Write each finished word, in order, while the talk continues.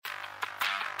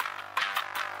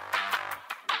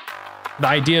The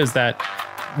idea is that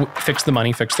fix the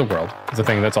money, fix the world is a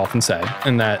thing that's often said,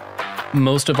 and that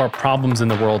most of our problems in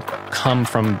the world come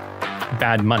from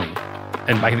bad money.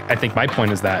 And I think my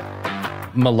point is that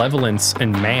malevolence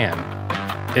in man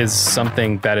is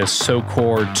something that is so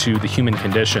core to the human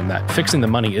condition that fixing the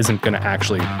money isn't going to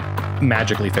actually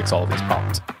magically fix all of these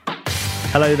problems.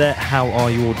 Hello there, how are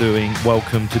you all doing?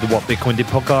 Welcome to the What Bitcoin Did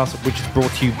podcast, which is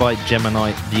brought to you by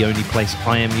Gemini, the only place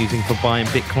I am using for buying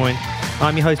Bitcoin.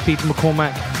 I'm your host, Peter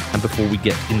McCormack, and before we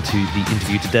get into the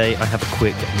interview today, I have a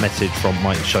quick message from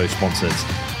my show sponsors.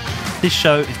 This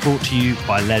show is brought to you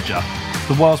by Ledger,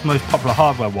 the world's most popular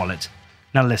hardware wallet.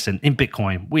 Now listen, in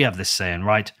Bitcoin, we have this saying,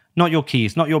 right? Not your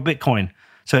keys, not your Bitcoin.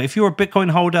 So if you're a Bitcoin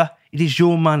holder, it is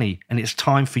your money and it's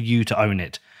time for you to own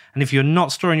it. And if you're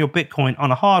not storing your Bitcoin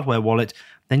on a hardware wallet,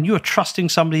 then you are trusting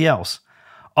somebody else.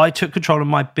 I took control of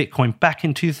my Bitcoin back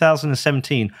in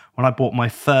 2017 when I bought my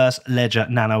first Ledger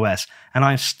Nano S, and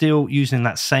I'm still using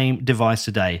that same device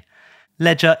today.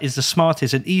 Ledger is the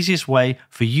smartest and easiest way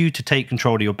for you to take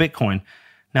control of your Bitcoin.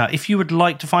 Now, if you would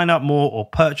like to find out more or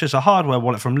purchase a hardware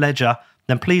wallet from Ledger,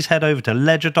 then please head over to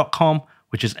ledger.com,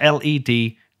 which is LEDGER.com.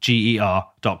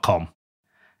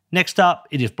 Next up,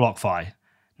 it is BlockFi.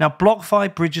 Now,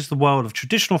 BlockFi bridges the world of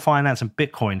traditional finance and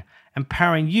Bitcoin,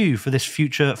 empowering you for this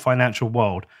future financial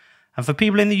world. And for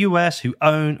people in the US who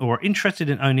own or are interested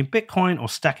in owning Bitcoin or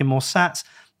stacking more sats,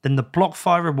 then the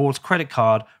BlockFi Rewards credit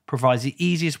card provides the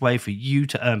easiest way for you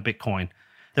to earn Bitcoin.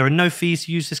 There are no fees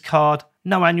to use this card,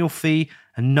 no annual fee,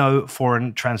 and no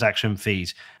foreign transaction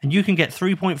fees. And you can get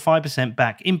 3.5%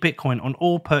 back in Bitcoin on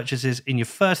all purchases in your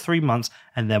first 3 months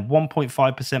and then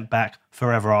 1.5% back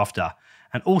forever after.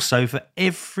 And also, for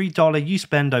every dollar you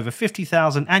spend over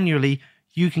 $50,000 annually,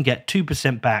 you can get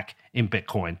 2% back in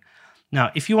Bitcoin.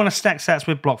 Now, if you want to stack sats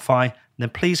with BlockFi, then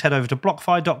please head over to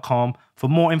blockfi.com for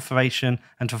more information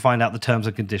and to find out the terms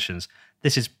and conditions.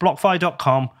 This is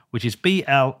blockfi.com, which is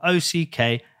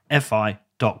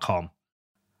BLOCKFI.com.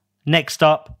 Next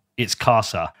up, it's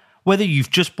Casa. Whether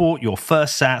you've just bought your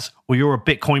first sats or you're a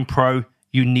Bitcoin pro,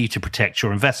 you need to protect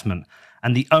your investment.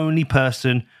 And the only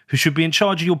person who should be in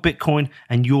charge of your Bitcoin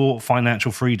and your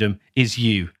financial freedom is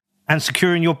you. And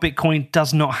securing your Bitcoin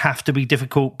does not have to be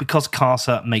difficult because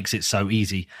Casa makes it so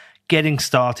easy. Getting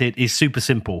started is super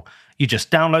simple. You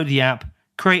just download the app,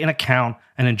 create an account,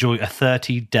 and enjoy a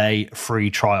 30-day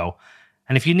free trial.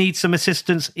 And if you need some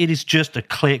assistance, it is just a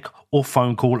click or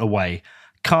phone call away.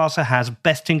 Casa has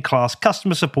best-in-class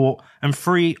customer support and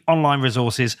free online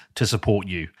resources to support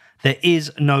you. There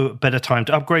is no better time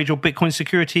to upgrade your Bitcoin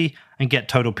security and get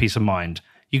total peace of mind.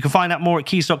 You can find out more at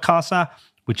keys.casa,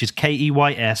 which is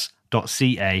keys.casa.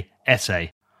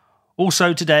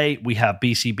 Also today, we have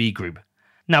BCB Group.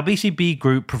 Now, BCB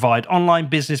Group provide online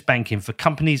business banking for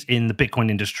companies in the Bitcoin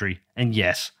industry. And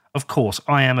yes, of course,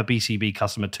 I am a BCB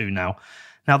customer too now.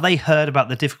 Now, they heard about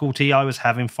the difficulty I was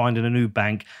having finding a new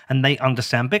bank, and they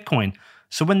understand Bitcoin.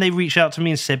 So when they reached out to me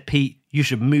and said, Pete, you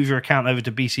should move your account over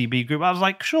to BCB Group, I was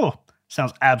like, sure,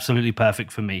 sounds absolutely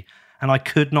perfect for me. And I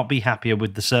could not be happier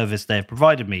with the service they have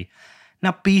provided me.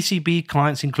 Now, BCB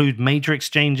clients include major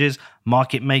exchanges,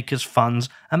 market makers, funds,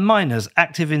 and miners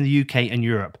active in the UK and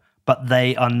Europe, but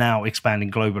they are now expanding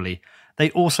globally.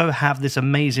 They also have this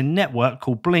amazing network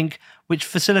called Blink, which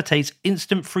facilitates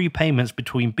instant free payments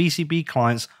between BCB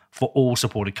clients for all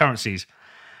supported currencies.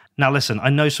 Now listen, I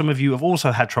know some of you have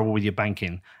also had trouble with your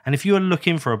banking, and if you are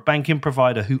looking for a banking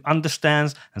provider who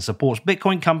understands and supports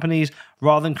Bitcoin companies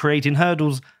rather than creating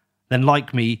hurdles, then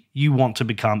like me, you want to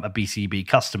become a BCB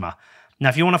customer. Now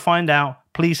if you want to find out,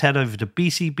 please head over to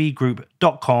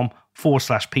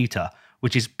bcbgroup.com/Peter,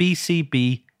 which is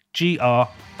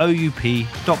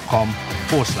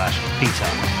bcbgroup.com/Peter.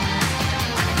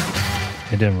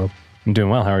 How you doing, Rob? I'm doing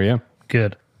well. How are you?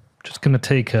 Good. Just going to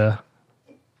take a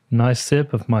nice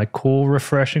sip of my cool,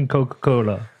 refreshing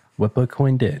Coca-Cola. What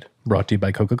Bitcoin Did, brought to you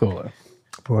by Coca-Cola.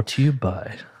 Brought to you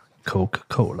by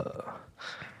Coca-Cola.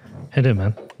 How you doing,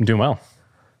 man? I'm doing well.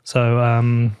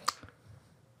 So,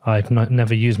 I've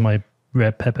never used my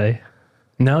red Pepe.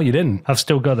 No, you didn't. I've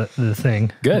still got the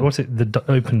thing. Good. What's it? The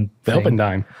open The thing. open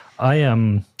dime.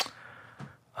 I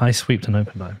sweeped an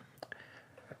open dime.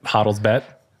 Hodl's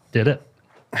bet. Did it?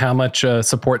 How much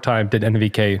support time did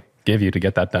NVK give you to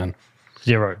get that done?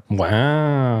 0.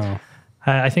 Wow.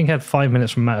 I think I had 5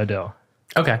 minutes from Matt Odell.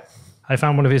 Okay. I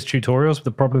found one of his tutorials.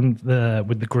 The problem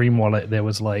with the green wallet, there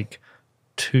was like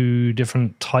 2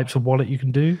 different types of wallet you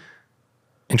can do.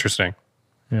 Interesting.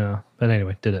 Yeah. But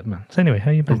anyway, did it, man. So anyway,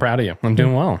 how you been? I'm proud of you. I'm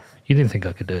doing well. You didn't think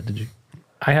I could do it, did you?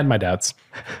 I had my doubts.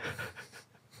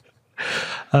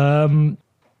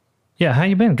 Yeah, how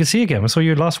you been? Good to see you again. I saw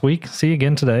you last week. See you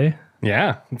again today.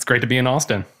 Yeah, it's great to be in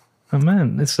Austin. Oh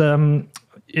man, it's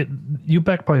you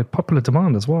backed by popular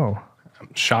demand as well.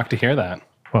 I'm shocked to hear that.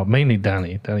 Well, mainly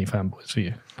Danny fanboys for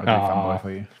you. I'll do fanboy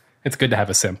for you. It's good to have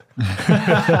a simp.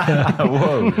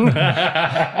 Whoa.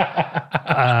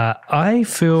 I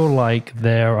feel like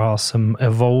there are some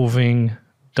evolving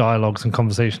dialogues and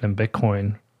conversation in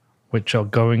Bitcoin which are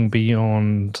going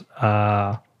beyond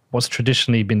what's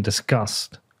traditionally been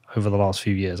discussed over the last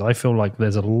few years. I feel like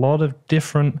there's a lot of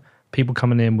different people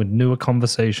coming in with newer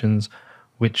conversations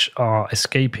which are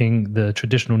escaping the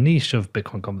traditional niche of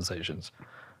Bitcoin conversations.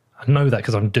 I know that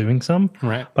because I'm doing some,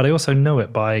 Right. but I also know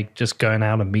it by just going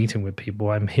out and meeting with people.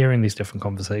 I'm hearing these different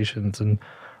conversations, and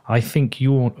I think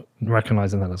you're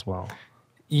recognizing that as well.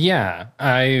 Yeah,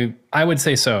 I would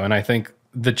say so. And I think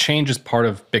the change is part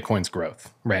of Bitcoin's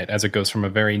growth, right? As it goes from a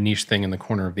very niche thing in the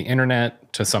corner of the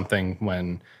internet to something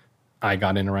when I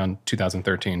got in around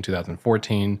 2013,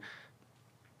 2014.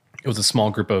 It was a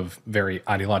small group of very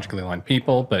ideologically aligned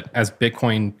people. But as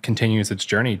Bitcoin continues its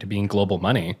journey to being global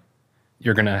money,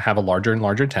 you're going to have a larger and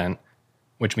larger tent,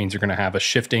 which means you're going to have a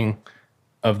shifting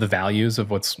of the values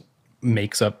of what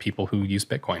makes up people who use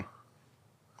Bitcoin,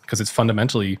 because it's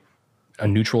fundamentally a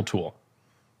neutral tool.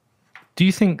 Do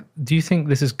you think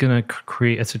this is going to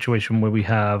create a situation where we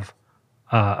have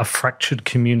a fractured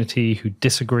community who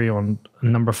disagree on a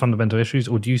number of fundamental issues,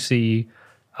 or do you see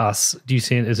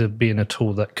it as being a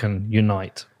tool that can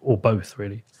unite, or both,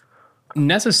 really?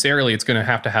 Necessarily, it's going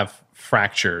to have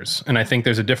fractures. And I think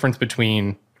there's a difference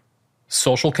between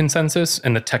social consensus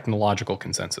and the technological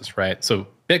consensus, right? So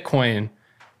Bitcoin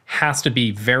has to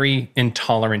be very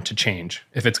intolerant to change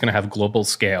if it's going to have global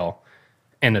scale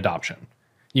and adoption.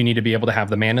 You need to be able to have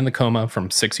the man in the coma from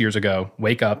 6 years ago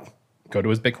wake up, go to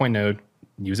his Bitcoin node,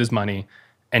 use his money,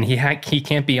 and he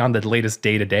can't be on the latest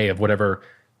day-to-day of whatever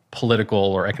political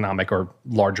or economic or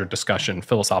larger discussion,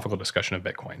 philosophical discussion of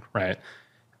Bitcoin, right?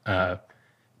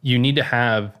 You need to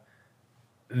have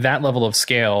that level of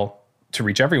scale to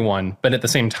reach everyone. But at the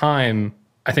same time,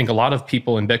 I think a lot of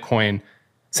people in Bitcoin,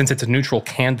 since it's a neutral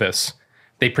canvas,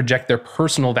 they project their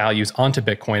personal values onto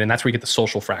Bitcoin. And that's where you get the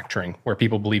social fracturing, where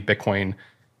people believe Bitcoin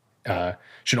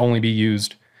should only be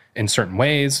used in certain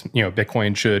ways. You know,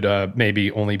 Bitcoin should maybe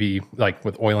only be like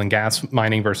with oil and gas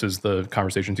mining versus the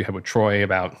conversations you had with Troy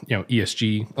about, you know,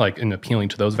 ESG, like in appealing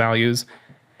to those values.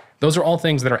 Those are all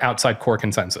things that are outside core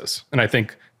consensus. And I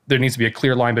think there needs to be a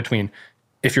clear line between,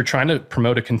 if you're trying to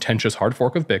promote a contentious hard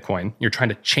fork of Bitcoin, you're trying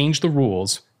to change the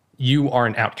rules, you are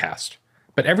an outcast.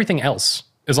 But everything else,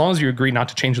 as long as you agree not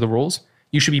to change the rules,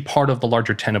 you should be part of the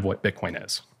larger tent of what Bitcoin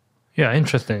is. Yeah,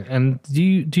 interesting. And do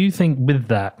you think with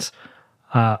that,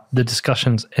 the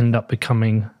discussions end up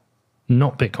becoming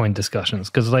not Bitcoin discussions?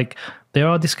 Because like there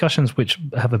are discussions which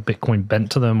have a Bitcoin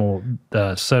bent to them, or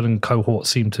certain cohorts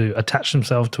seem to attach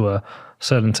themselves to a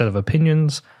certain set of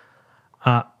opinions.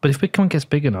 But if Bitcoin gets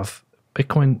big enough,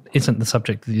 Bitcoin isn't the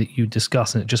subject that you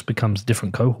discuss, and it just becomes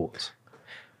different cohorts.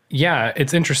 Yeah,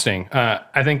 it's interesting.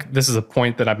 I think this is a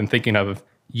point that I've been thinking of.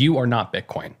 You are not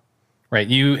Bitcoin, right?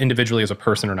 You individually as a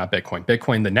person are not Bitcoin.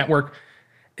 Bitcoin, the network,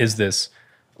 is this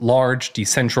large,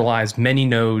 decentralized, many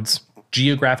nodes,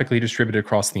 geographically distributed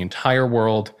across the entire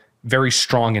world, very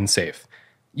strong and safe.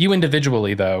 You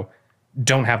individually, though,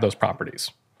 don't have those properties.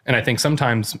 And I think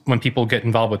sometimes when people get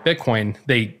involved with Bitcoin,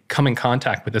 they come in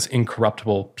contact with this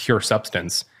incorruptible, pure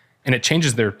substance, and it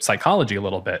changes their psychology a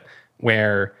little bit,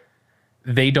 where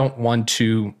they don't want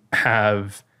to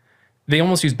have, they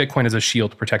almost use Bitcoin as a shield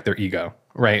to protect their ego,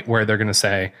 right? Where they're going to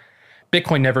say,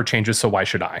 Bitcoin never changes, so why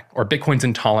should I? Or Bitcoin's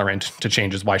intolerant to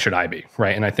changes, why should I be,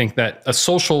 right? And I think that a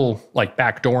social like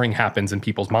backdooring happens in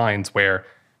people's minds where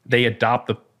they adopt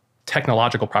the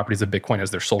technological properties of Bitcoin as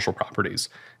their social properties.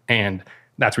 And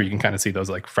that's where you can kind of see those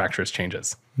like fractious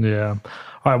changes. Yeah.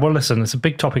 All right. Well, listen, it's a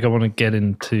big topic I want to get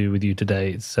into with you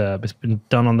today. It's been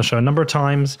done on the show a number of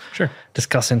times. Sure.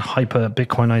 Discussing hyper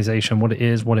Bitcoinization, what it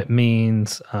is, what it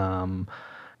means.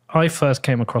 I first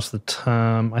came across the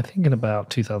term, I think in about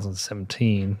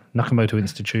 2017, Nakamoto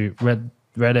Institute, read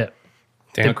it.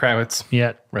 Daniel Krawitz.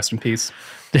 Yeah. Rest in peace.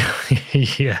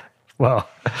 Yeah. Well,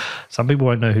 some people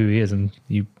won't know who he is, and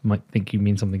you might think you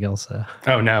mean something else there.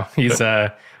 Oh, no. He's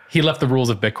he left the rules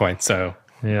of Bitcoin, so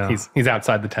Yeah. he's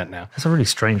outside the tent now. It's a really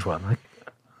strange one.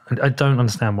 I don't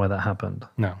understand why that happened.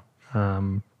 No.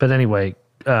 But anyway,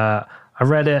 I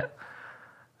read it.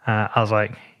 I was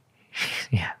like,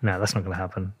 yeah, no, that's not going to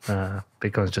happen.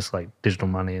 Bitcoin's just like digital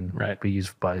money and Right. be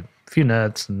used by a few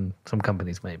nerds and some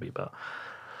companies maybe.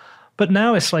 But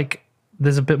now it's like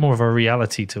there's a bit more of a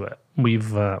reality to it.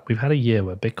 We've had a year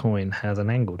where Bitcoin has an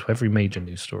angle to every major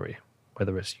news story,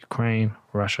 whether it's Ukraine,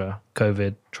 Russia,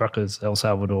 COVID, truckers, El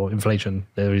Salvador, inflation.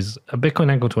 There is a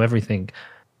Bitcoin angle to everything.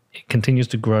 It continues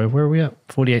to grow. Where are we at?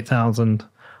 48,000.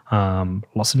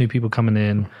 Lots of new people coming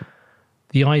in.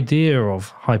 The idea of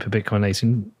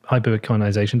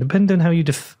hyper-Bitcoinization, depending on how you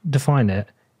define it,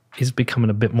 is becoming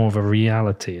a bit more of a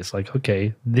reality. It's like,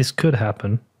 okay, this could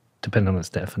happen, depending on its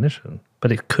definition,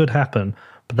 but it could happen.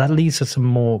 But that leads to some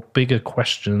more bigger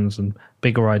questions and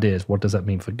bigger ideas. What does that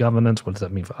mean for governance? What does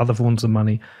that mean for other forms of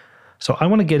money? So I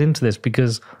want to get into this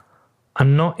because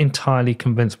I'm not entirely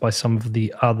convinced by some of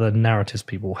the other narratives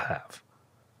people have.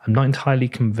 I'm not entirely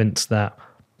convinced that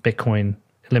Bitcoin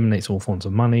eliminates all forms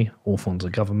of money, all forms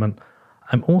of government.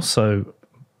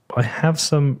 I have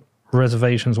some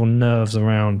reservations or nerves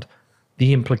around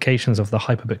the implications of the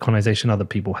hyper-Bitcoinization other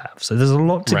people have. So there's a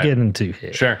lot to get into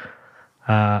here. Sure.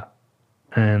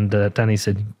 And Danny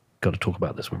said, you've got to talk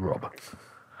about this with Rob.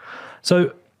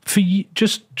 So for you,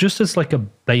 just as like a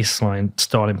baseline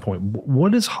starting point,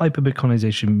 what does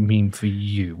hyper-Bitcoinization mean for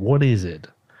you? What is it?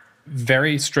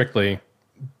 Very strictly,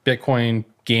 Bitcoin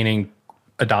gaining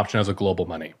adoption as a global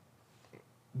money.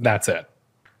 That's it.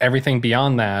 Everything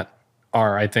beyond that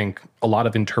are, I think, a lot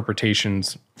of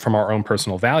interpretations from our own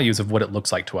personal values of what it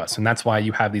looks like to us. And that's why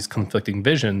you have these conflicting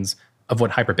visions of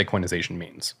what hyper-Bitcoinization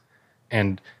means.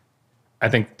 And I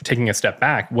think taking a step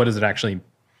back, what does it actually,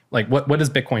 like, what does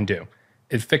Bitcoin do?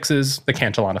 It fixes the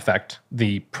Cantillon effect,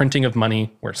 the printing of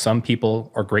money where some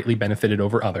people are greatly benefited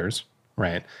over others,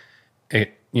 right?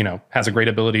 It, has a great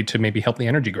ability to maybe help the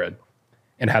energy grid.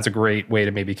 It has a great way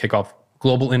to maybe kick off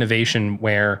global innovation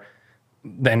where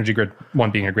the energy grid,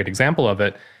 one being a great example of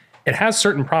it, it has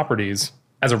certain properties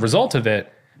as a result of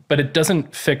it, but it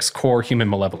doesn't fix core human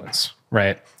malevolence,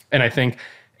 right? And I think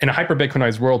in a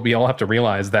hyper-Bitcoinized world, we all have to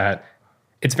realize that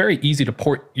it's very easy to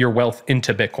port your wealth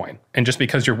into Bitcoin. And just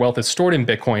because your wealth is stored in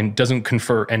Bitcoin doesn't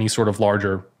confer any sort of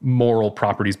larger moral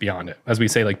properties beyond it. As we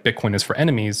say, like, Bitcoin is for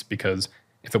enemies, because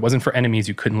if it wasn't for enemies,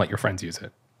 you couldn't let your friends use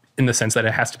it, in the sense that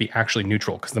it has to be actually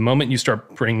neutral. Because the moment you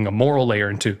start bringing a moral layer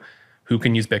into who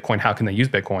can use Bitcoin, how can they use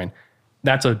Bitcoin,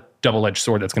 that's a double-edged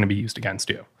sword that's going to be used against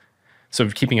you. So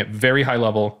keeping it very high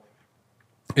level,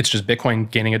 it's just Bitcoin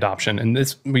gaining adoption. And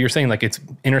this, what you're saying, like, it's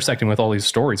intersecting with all these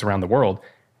stories around the world.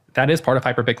 That is part of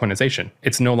hyper-Bitcoinization.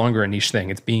 It's no longer a niche thing.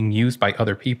 It's being used by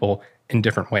other people in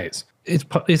different ways. Is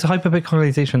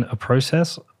hyper-Bitcoinization a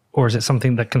process, or is it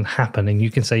something that can happen and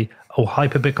you can say, oh,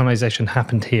 hyper-Bitcoinization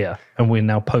happened here and we're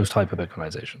now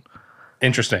post-hyper-Bitcoinization?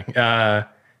 Interesting.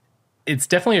 It's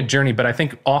definitely a journey, but I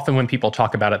think often when people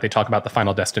talk about it, they talk about the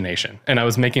final destination. And I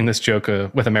was making this joke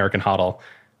with American HODL.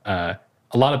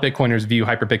 A lot of Bitcoiners view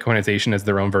hyper-Bitcoinization as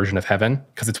their own version of heaven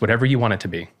because it's whatever you want it to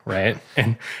be, right?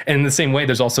 And in the same way,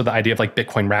 there's also the idea of like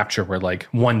Bitcoin rapture, where like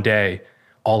one day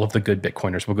all of the good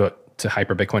Bitcoiners will go to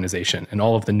hyper-Bitcoinization and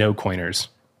all of the no-coiners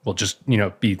will just,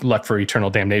 be left for eternal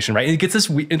damnation, right? It gets this,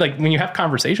 like, when you have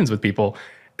conversations with people,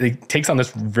 it takes on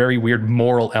this very weird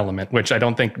moral element, which I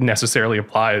don't think necessarily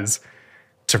applies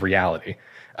to reality.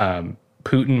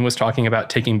 Putin was talking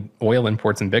about taking oil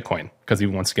imports in Bitcoin because he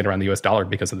wants to get around the US dollar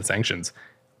because of the sanctions.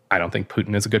 I don't think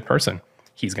Putin is a good person.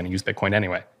 He's going to use Bitcoin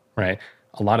anyway, right?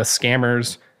 A lot of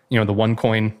scammers, the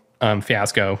OneCoin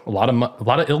fiasco, a lot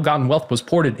of ill-gotten wealth was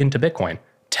ported into Bitcoin.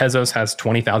 Tezos has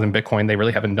 20,000 Bitcoin. They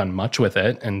really haven't done much with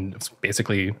it, and it's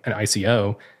basically an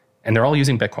ICO, and they're all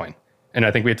using Bitcoin. And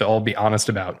I think we have to all be honest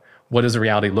about what does the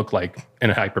reality look like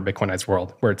in a hyper-Bitcoinized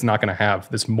world where it's not going to have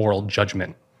this moral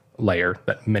judgment layer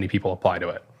that many people apply to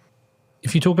it.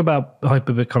 If you talk about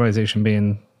hyper-Bitcoinization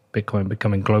being Bitcoin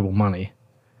becoming global money,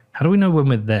 how do we know when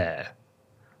we're there?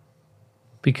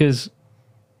 Because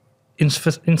in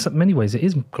many ways, it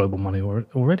is global money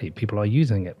already. People are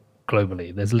using it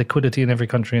globally. There's liquidity in every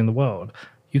country in the world.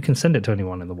 You can send it to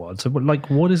anyone in the world. So, like,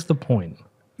 what is the point?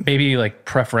 Maybe like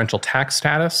preferential tax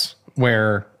status,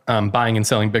 where buying and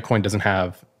selling Bitcoin doesn't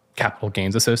have capital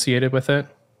gains associated with it,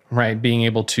 right? Being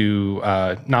able to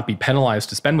not be penalized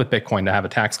to spend with Bitcoin, to have a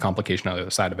tax complication on the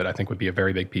other side of it, I think would be a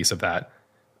very big piece of that.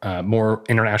 More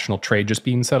international trade just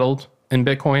being settled in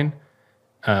Bitcoin.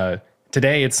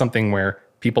 Today, it's something where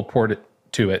people port it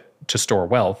to store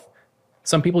wealth.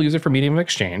 Some people use it for medium of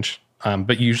exchange,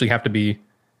 but you usually have to be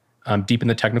deep in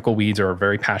the technical weeds or a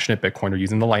very passionate Bitcoiner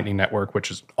using the Lightning Network,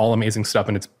 which is all amazing stuff.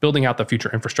 And it's building out the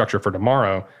future infrastructure for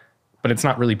tomorrow, but it's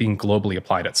not really being globally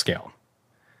applied at scale.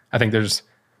 I think there's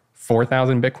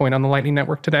 4,000 Bitcoin on the Lightning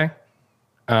Network today.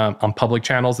 On public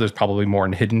channels, there's probably more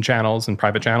in hidden channels and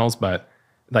private channels, but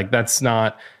like that's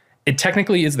not, it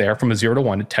technically is there from a 0 to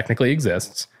 1. It technically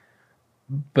exists,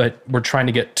 but we're trying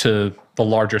to get to the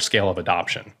larger scale of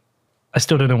adoption. I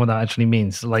still don't know what that actually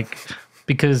means. Like,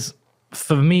 because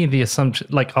for me, the assumption,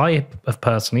 like, I have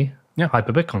personally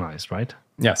hyper-Bitcoinized, right?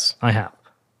 Yes. I have,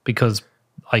 because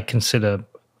I consider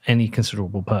any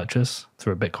considerable purchase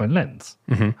through a Bitcoin lens.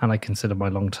 And I consider my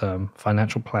long-term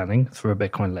financial planning through a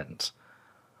Bitcoin lens.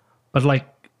 But like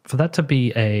for that to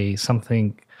be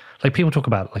something like people talk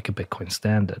about like a Bitcoin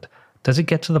standard, does it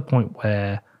get to the point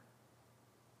where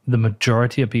the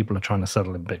majority of people are trying to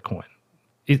settle in Bitcoin?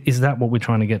 Is that what we're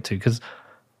trying to get to? Because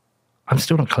I'm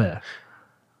still not clear.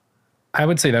 I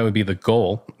would say that would be the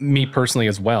goal. Me personally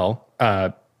as well.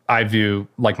 I view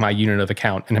like my unit of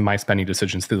account and my spending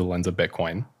decisions through the lens of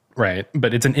Bitcoin, right?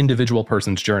 But it's an individual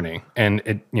person's journey. And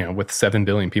it, with 7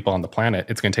 billion people on the planet,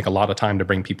 it's going to take a lot of time to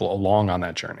bring people along on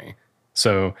that journey.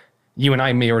 So you and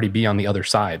I may already be on the other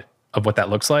side of what that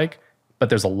looks like, but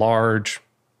there's a large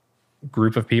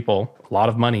group of people, a lot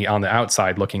of money on the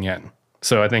outside looking in.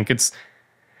 So I think it's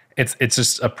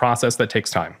just a process that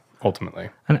takes time, ultimately.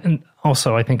 And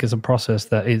also, I think it's a process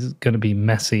that is going to be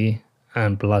messy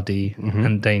and bloody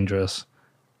and dangerous.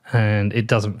 And it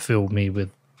doesn't fill me with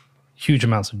huge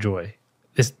amounts of joy.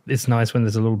 It's nice when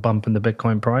there's a little bump in the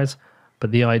Bitcoin price,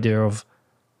 but the idea of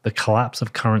the collapse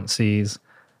of currencies,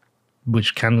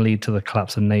 which can lead to the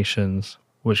collapse of nations,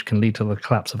 which can lead to the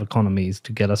collapse of economies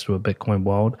to get us to a Bitcoin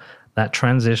world, that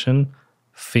transition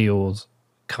feels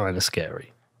kind of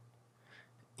scary.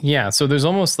 Yeah, so there's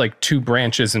almost like two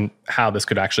branches in how this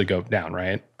could actually go down,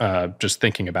 right? Just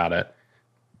thinking about it.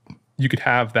 You could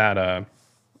have that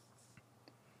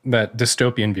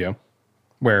dystopian view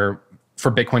where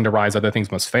for Bitcoin to rise, other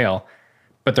things must fail.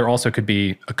 But there also could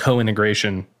be a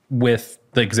co-integration with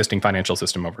the existing financial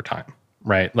system over time,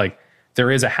 right? Like there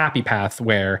is a happy path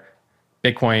where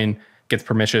Bitcoin gets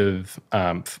permissive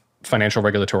financial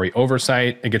regulatory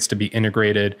oversight. It gets to be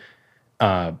integrated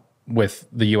with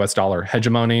the US dollar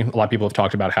hegemony. A lot of people have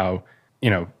talked about how,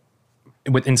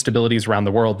 with instabilities around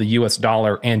the world, the US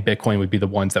dollar and Bitcoin would be the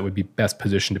ones that would be best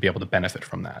positioned to be able to benefit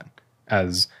from that.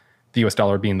 As the US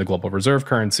dollar being the global reserve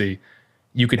currency,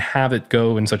 you could have it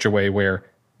go in such a way where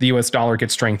the US dollar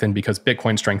gets strengthened because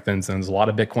Bitcoin strengthens, and there's a lot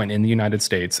of Bitcoin in the United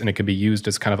States, and it could be used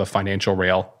as kind of a financial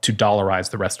rail to dollarize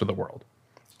the rest of the world.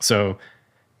 So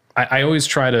I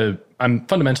always I'm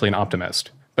fundamentally an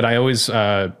optimist, but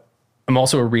I'm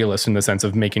also a realist in the sense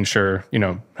of making sure,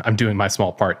 I'm doing my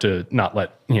small part to not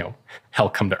let, hell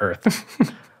come to earth.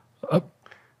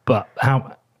 But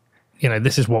how,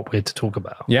 this is what we're to talk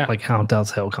about. Yeah. Like, how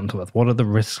does hell come to earth? What are the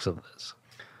risks of this?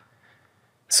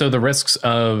 So the risks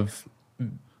of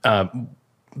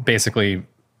basically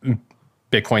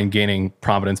Bitcoin gaining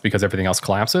prominence because everything else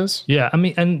collapses? Yeah, I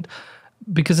mean, and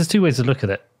because there's two ways to look at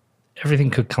it.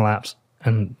 Everything could collapse,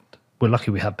 and we're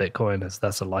lucky we have Bitcoin, as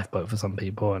that's a lifeboat for some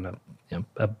people and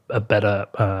a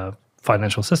better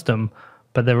financial system.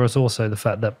 But there is also the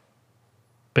fact that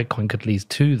Bitcoin could lead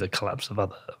to the collapse of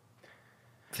other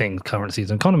things,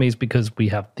 currencies and economies, because we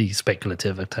have the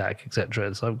speculative attack,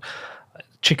 etc. So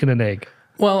chicken and egg.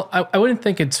 Well, I wouldn't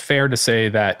think it's fair to say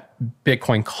that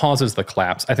Bitcoin causes the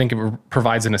collapse. I think it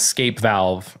provides an escape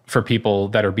valve for people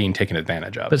that are being taken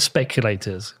advantage of. But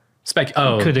speculators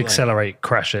could accelerate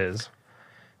crashes.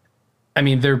 I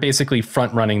mean, they're basically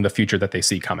front running the future that they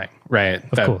see coming, right?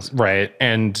 Of course. Right.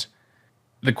 And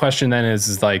the question then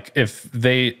is like, if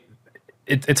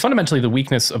it's fundamentally the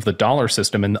weakness of the dollar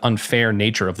system and the unfair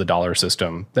nature of the dollar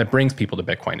system that brings people to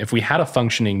Bitcoin. If we had a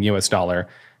functioning US dollar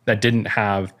that didn't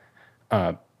have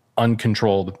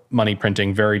uncontrolled money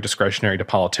printing, very discretionary to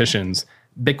politicians,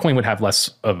 Bitcoin would have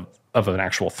less of an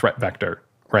actual threat vector,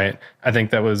 right? I think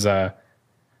that was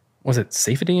it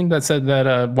Saifedean that said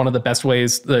that one of the best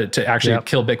ways to actually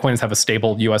kill Bitcoin is have a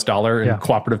stable US dollar and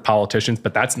cooperative politicians,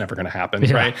 but that's never going to happen,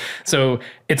 right? So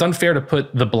it's unfair to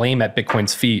put the blame at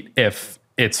Bitcoin's feet if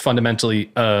it's fundamentally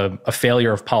a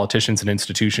failure of politicians and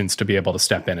institutions to be able to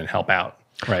step in and help out,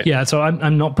 right? Yeah, so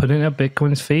I'm not putting it at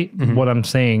Bitcoin's feet. Mm-hmm. What I'm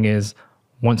saying is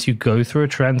once you go through a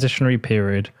transitionary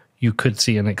period, you could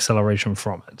see an acceleration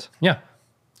from it. Yeah,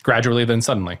 gradually then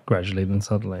suddenly.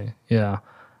 Yeah.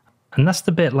 And that's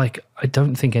the bit, like, I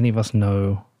don't think any of us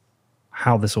know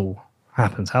how this all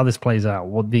happens, how this plays out,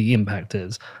 what the impact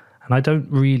is. And I don't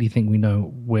really think we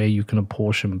know where you can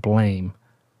apportion blame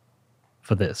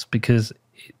for this, because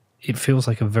it feels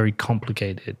like a very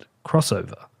complicated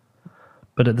crossover.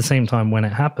 But at the same time, when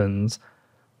it happens,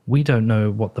 we don't know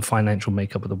what the financial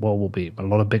makeup of the world will be. A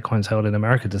lot of Bitcoin's held in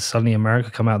America. Does suddenly America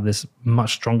come out of this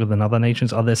much stronger than other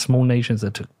nations? Are there small nations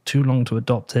that took too long to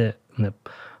adopt it and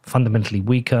they're fundamentally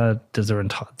weaker? Does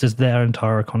their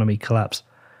entire economy collapse?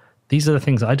 These are the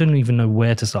things I don't even know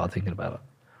where to start thinking about it.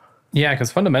 Yeah,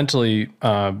 because fundamentally,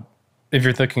 if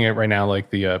you're thinking it right now, like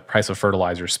the price of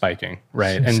fertilizer spiking,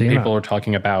 right? And Seen people that. are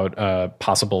talking about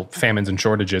possible famines and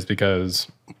shortages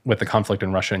because with the conflict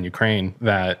in Russia and Ukraine,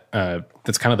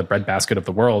 that's kind of the breadbasket of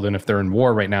the world. And if they're in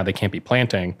war right now, they can't be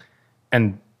planting.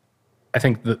 And I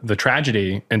think the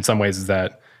tragedy in some ways is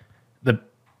that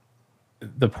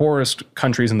the poorest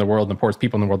countries in the world and the poorest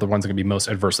people in the world are the ones that are going to be most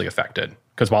adversely affected.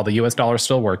 Because while the US dollar is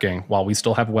still working, while we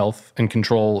still have wealth and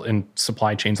control in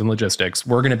supply chains and logistics,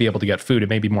 we're going to be able to get food. It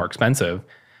may be more expensive.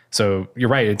 So you're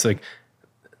right. It's like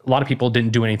a lot of people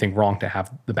didn't do anything wrong to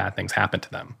have the bad things happen to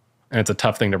them. And it's a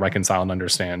tough thing to reconcile and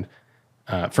understand.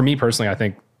 For me personally, I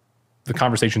think the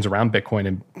conversations around Bitcoin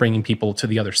and bringing people to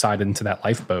the other side into that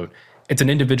lifeboat, it's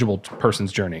an individual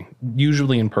person's journey,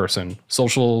 usually in person.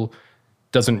 Social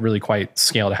doesn't really quite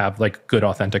scale to have like good,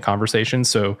 authentic conversations.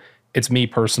 So it's me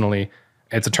personally.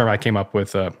 It's a term I came up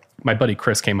with. My buddy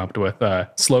Chris came up with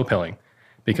slow pilling,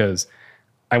 because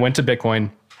I went to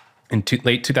Bitcoin in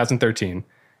late 2013,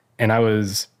 and I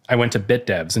went to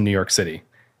BitDevs in New York City,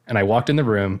 and I walked in the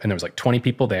room, and there was like 20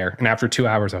 people there. And after 2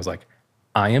 hours, I was like,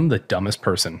 I am the dumbest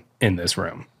person in this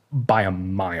room by a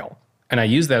mile. And I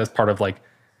used that as part of like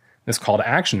this call to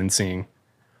action and seeing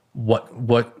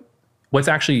what's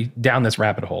actually down this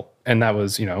rabbit hole. And that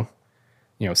was,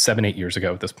 7-8 years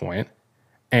ago at this point.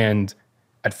 And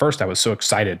at first I was so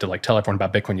excited to like tell everyone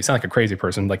about Bitcoin. You sound like a crazy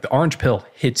person. Like the orange pill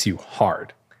hits you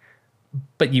hard,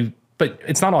 but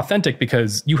it's not authentic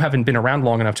because you haven't been around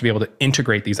long enough to be able to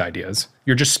integrate these ideas.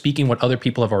 You're just speaking what other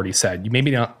people have already said. You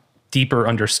maybe not deeper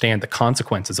understand the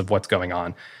consequences of what's going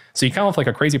on. So you kind of look like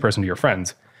a crazy person to your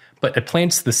friends, but it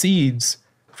plants the seeds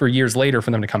for years later for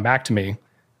them to come back to me.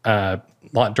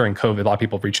 During COVID, a lot of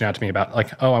people reaching out to me about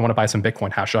like, oh, I want to buy some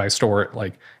Bitcoin. How should I store it?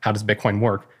 Like, how does Bitcoin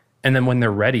work? And then when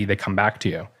they're ready, they come back to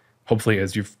you. Hopefully,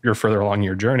 as you're further along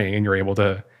your journey and you're able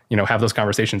to, have those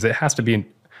conversations. It has to be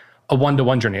a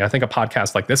one-to-one journey. I think a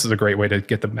podcast like this is a great way to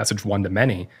get the message one to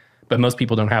many, but most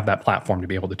people don't have that platform to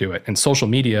be able to do it. And social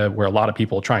media, where a lot of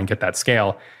people try and get that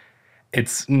scale,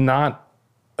 it's not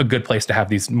a good place to have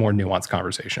these more nuanced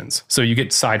conversations. So you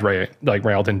get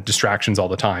railed in distractions all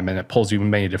the time, and it pulls you in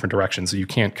many different directions. So you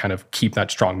can't kind of keep that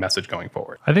strong message going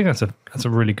forward. I think that's a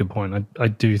really good point. I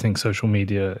do think social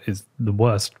media is the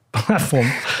worst platform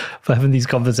for having these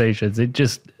conversations. It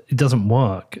doesn't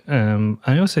work.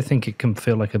 I also think it can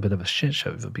feel like a bit of a shit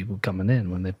show for people coming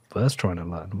in when they're first trying to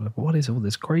learn. What is all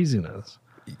this craziness?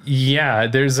 Yeah,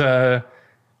 there's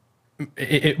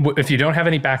if you don't have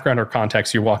any background or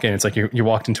context, you walk in, it's like you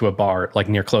walked into a bar like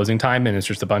near closing time, and it's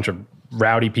just a bunch of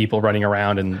rowdy people running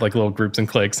around in like little groups and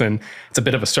cliques, and it's a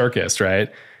bit of a circus,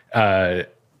 right?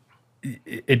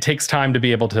 It takes time to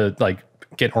be able to like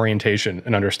get orientation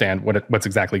and understand what's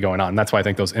exactly going on. That's why I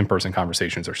think those in-person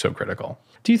conversations are so critical.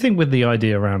 Do you think with the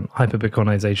idea around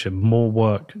hyper-Bitcoinization, more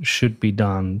work should be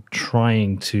done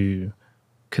trying to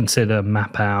consider,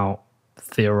 map out,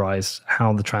 theorize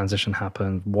how the transition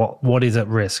happened, what is at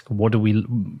risk, what do we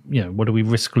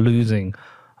risk losing,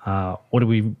 what do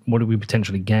we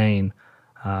potentially gain,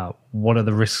 what are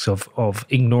the risks of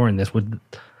ignoring this?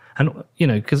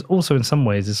 Because also in some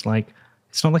ways it's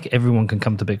not like everyone can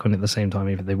come to Bitcoin at the same time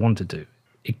even if they wanted to.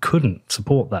 It couldn't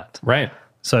support that, right?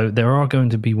 So there are going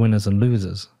to be winners and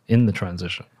losers in the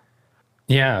transition.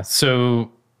 Yeah. So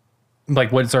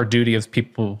like, what's our duty as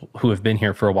people who have been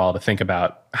here for a while to think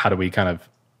about how do we kind of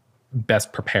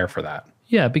best prepare for that?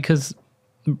 Yeah, because,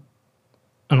 and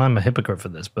I'm a hypocrite for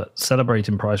this, but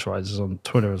celebrating price rises on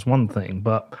Twitter is one thing.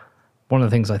 But one of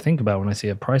the things I think about when I see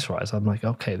a price rise, I'm like,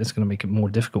 okay, this is going to make it more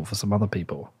difficult for some other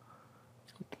people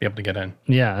to be able to get in.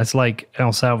 Yeah, it's like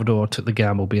El Salvador took the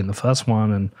gamble being the first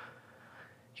one, and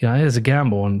it is a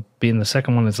gamble, and being the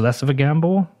second one is less of a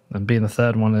gamble, and being the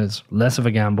third one is less of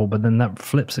a gamble, but then that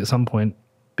flips at some point.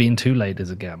 Being too late is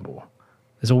a gamble.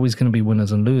 There's always going to be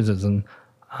winners and losers, and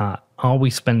are we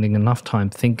spending enough time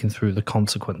thinking through the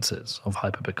consequences of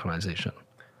hyper-Bitcoinization?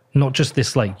 Not just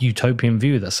this like utopian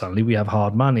view that suddenly we have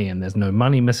hard money and there's no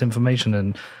money misinformation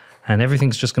and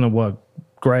everything's just going to work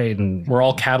great, and we're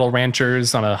all cattle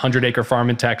ranchers on a 100-acre farm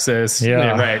in Texas.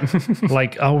 Yeah, right.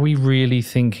 Like, are we really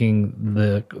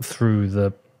thinking through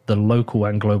the local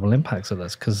and global impacts of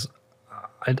this? Because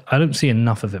I don't see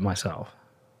enough of it myself.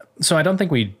 So I don't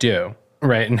think we do,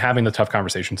 right? And having the tough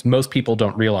conversations, most people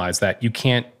don't realize that you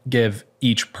can't give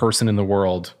each person in the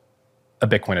world a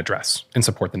Bitcoin address and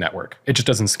support the network. It just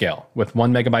doesn't scale. With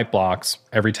 1 megabyte blocks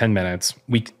every 10 minutes,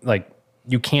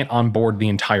 you can't onboard the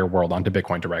entire world onto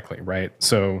Bitcoin directly, right?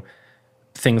 So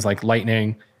things like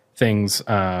Lightning, things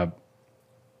like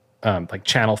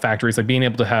channel factories, like being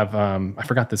able to have, I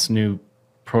forgot this new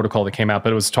protocol that came out,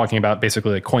 but it was talking about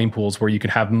basically like coin pools where you could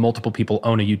have multiple people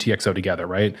own a UTXO together,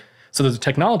 right? So there's a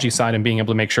technology side and being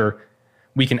able to make sure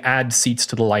we can add seats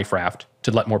to the life raft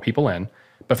to let more people in.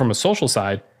 But from a social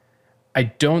side, I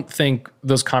don't think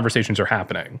those conversations are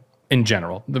happening in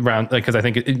general around, because I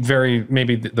think it very,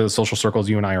 maybe the social circles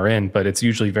you and I are in, but it's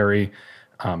usually very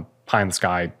pie in the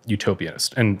sky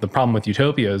utopianist. And the problem with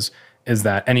utopias is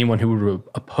that anyone who would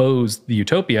oppose the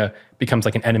utopia becomes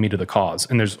like an enemy to the cause.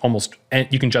 And there's almost,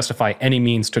 you can justify any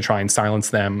means to try and silence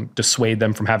them, dissuade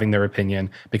them from having their opinion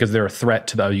because they're a threat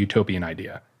to the utopian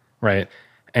idea, right?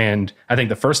 And I think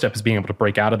the first step is being able to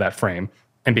break out of that frame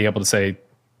and be able to say,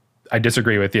 I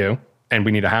disagree with you, and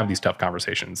we need to have these tough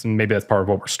conversations. And maybe that's part of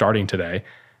what we're starting today.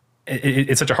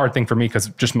 It's such a hard thing for me because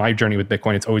just my journey with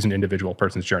Bitcoin, it's always an individual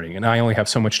person's journey. And I only have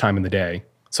so much time in the day.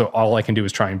 So all I can do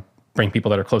is try and bring people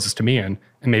that are closest to me in,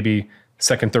 and maybe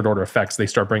second, third order effects, they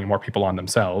start bringing more people on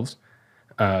themselves.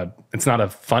 It's not a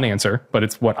fun answer, but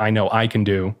it's what I know I can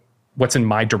do, what's in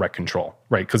my direct control,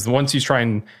 right? Because once you try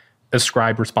and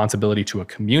ascribe responsibility to a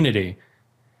community,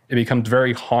 it becomes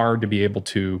very hard to be able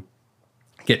to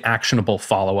get actionable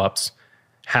follow-ups,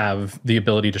 have the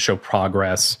ability to show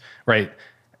progress, right?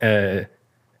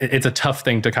 It's a tough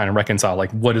thing to kind of reconcile,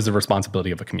 like what is the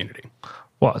responsibility of a community?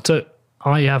 Well, so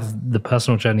I have the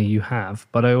personal journey you have,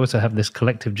 but I also have this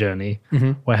collective journey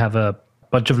where I have a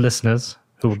bunch of listeners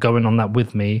who are going on that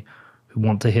with me, who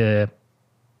want to hear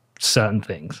certain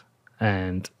things.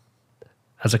 And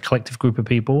as a collective group of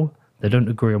people, they don't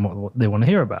agree on what they want to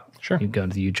hear about. Sure. You go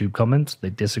into the YouTube comments,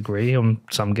 they disagree on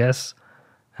some guests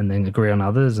and then agree on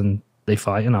others, and they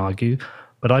fight and argue.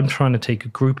 But I'm trying to take a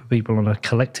group of people on a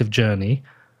collective journey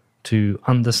to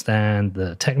understand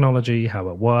the technology, how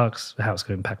it works, how it's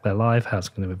going to impact their life, how it's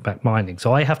going to impact mining.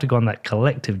 So I have to go on that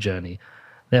collective journey.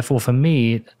 Therefore, for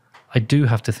me, I do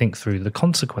have to think through the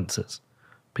consequences,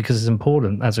 because it's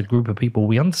important as a group of people,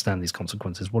 we understand these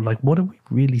consequences. Well, like, what are we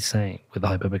really saying with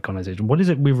hyper-Bitcoinization? What is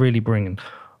it we're really bringing?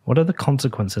 What are the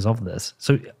consequences of this?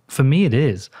 So for me, it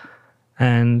is.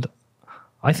 And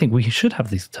I think we should have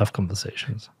these tough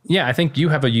conversations. Yeah, I think you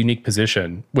have a unique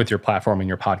position with your platform and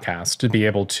your podcast to be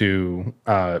able to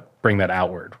bring that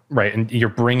outward, right? And you're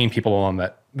bringing people along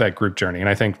that group journey. And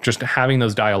I think just having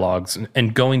those dialogues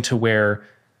and going to where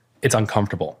it's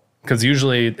uncomfortable, because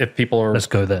usually if people are, Let's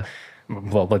go there.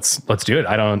 well, let's do it.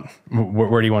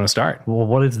 Where do you want to start? Well,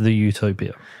 what is the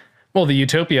utopia? Well, the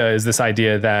utopia is this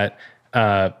idea that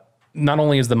not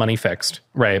only is the money fixed,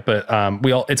 right? But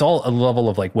it's all a level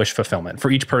of like wish fulfillment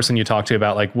for each person you talk to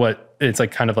about like what it's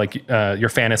like, kind of like your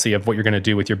fantasy of what you're going to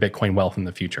do with your Bitcoin wealth in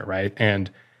the future, right? And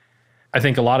I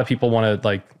think a lot of people want to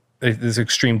like this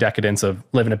extreme decadence of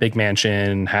live in a big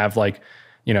mansion, have like,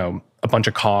 you know, a bunch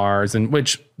of cars, and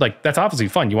which like that's obviously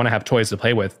fun. You want to have toys to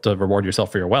play with to reward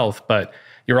yourself for your wealth, but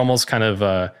you're almost kind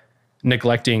of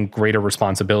neglecting greater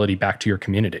responsibility back to your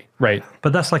community, right?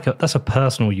 But that's a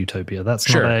personal utopia. That's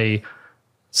Sure. not a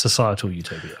societal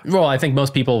utopia. Well, I think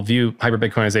most people view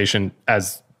hyper-Bitcoinization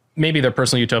as maybe their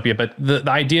personal utopia, but the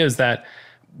idea is that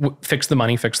fix the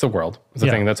money, fix the world is the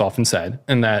Yeah. thing that's often said,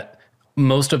 and that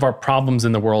most of our problems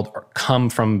in the world come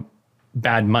from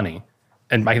bad money.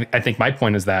 And I think my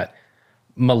point is that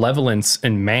malevolence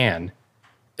in man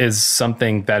is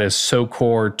something that is so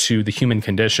core to the human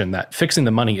condition that fixing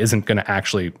the money isn't going to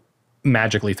actually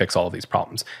magically fix all of these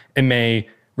problems. It may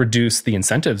reduce the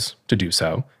incentives to do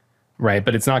so, right?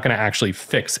 But it's not going to actually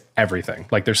fix everything.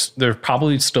 Like there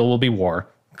probably still will be war,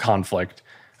 conflict.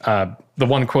 The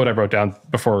one quote I wrote down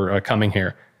before coming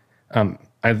here,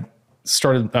 I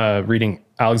started reading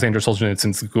Alexander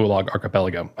Solzhenitsyn's Gulag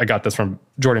Archipelago. I got this from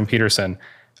Jordan Peterson.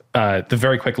 The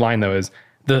very quick line, though, is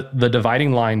the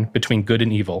dividing line between good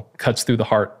and evil cuts through the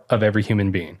heart of every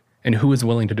human being. And who is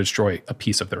willing to destroy a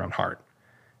piece of their own heart?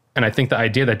 And I think the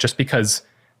idea that just because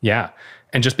the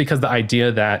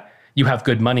idea that you have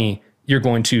good money, you're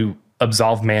going to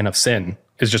absolve man of sin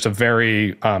is just a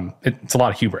very, it's a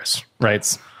lot of hubris,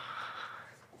 right?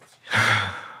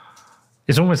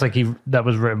 It's almost like that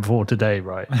was written for today,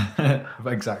 right?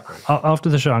 Exactly. After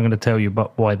the show, I'm going to tell you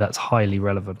about why that's highly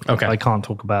relevant. Okay. I can't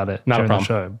talk about it Not a during the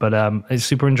show. But it's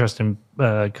super interesting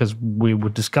because we were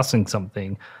discussing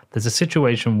something. There's a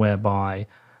situation whereby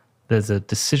there's a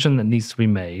decision that needs to be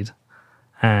made,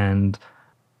 and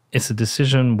it's a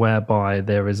decision whereby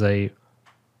there is a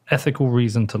ethical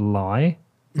reason to lie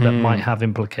that might have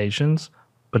implications,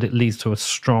 but it leads to a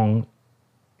strong,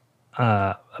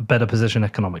 a better position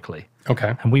economically.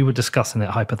 Okay. And we were discussing it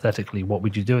hypothetically. What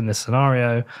would you do in this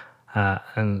scenario?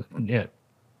 And yeah,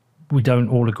 we don't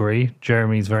all agree.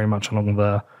 Jeremy's very much along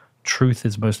the truth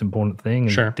is the most important thing,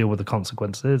 and Sure. deal with the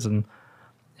consequences. And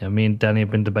you know, me and Danny have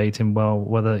been debating, well,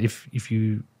 whether if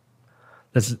you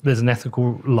there's an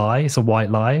ethical lie, it's a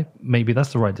white lie, maybe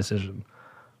that's the right decision.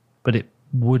 but it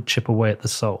would chip away at the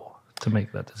soul to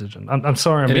make that decision. I'm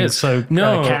sorry, I'm It being is. so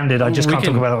candid. I just we can't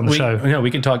talk about it on the show. No,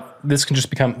 we can talk. This can just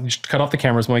become, just cut off the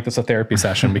cameras. We'll make this a therapy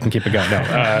session. We can keep it going.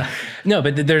 No,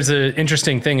 but there's an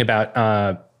interesting thing about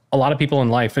a lot of people in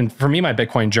life. And for me, my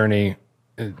Bitcoin journey,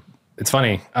 it's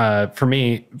funny. For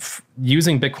me,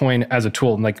 using Bitcoin as a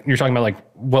tool, and like you're talking about like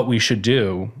what we should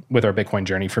do with our Bitcoin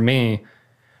journey. For me,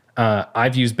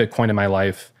 I've used Bitcoin in my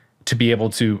life to be able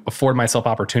to afford myself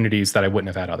opportunities that I wouldn't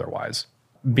have had otherwise.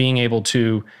 Being able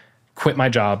to quit my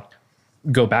job,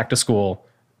 go back to school,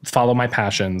 follow my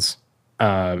passions,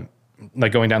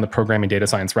 like going down the programming data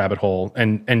science rabbit hole.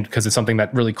 And because it's something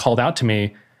that really called out to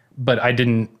me, but I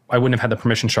wouldn't have had the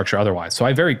permission structure otherwise. So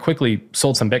I very quickly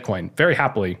sold some Bitcoin very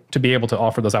happily to be able to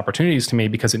offer those opportunities to me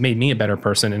because it made me a better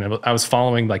person. And I was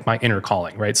following like my inner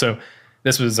calling, right? So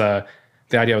this was the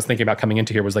idea I was thinking about coming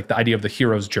into here was like the idea of the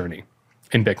hero's journey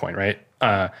in Bitcoin, right?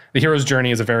 The hero's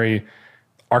journey is a very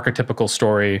archetypical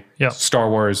story. Yep. Star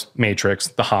Wars, Matrix,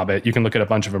 The Hobbit. You can look at a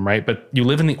bunch of them, right? But you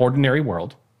live in the ordinary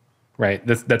world, right?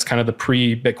 That's kind of the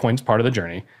pre-Bitcoin's part of the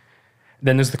journey.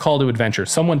 Then there's the call to adventure.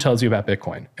 Someone tells you about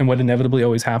Bitcoin. And what inevitably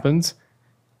always happens,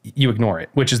 you ignore it,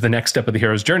 which is the next step of the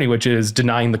hero's journey, which is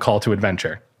denying the call to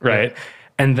adventure, right? Yeah.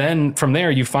 And then from there,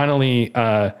 you finally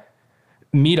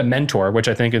meet a mentor, which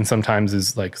I think in sometimes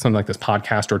is like something like this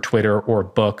podcast or Twitter or a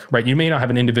book, right? You may not have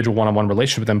an individual one-on-one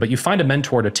relationship with them, but you find a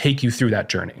mentor to take you through that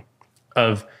journey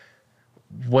of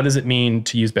what does it mean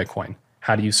to use Bitcoin?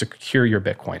 How do you secure your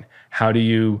Bitcoin? How do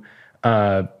you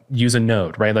use a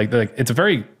node, right? Like it's a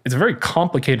very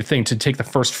complicated thing to take the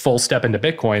first full step into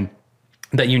Bitcoin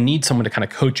that you need someone to kind of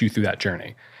coach you through that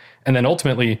journey. And then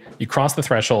ultimately you cross the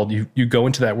threshold, you go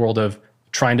into that world of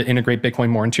trying to integrate Bitcoin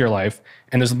more into your life.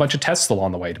 And there's a bunch of tests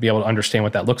along the way to be able to understand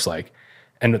what that looks like.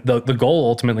 And the goal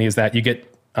ultimately is that you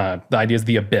get, the idea is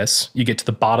the abyss. You get to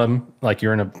the bottom, like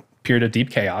you're in a period of deep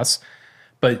chaos,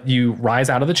 but you rise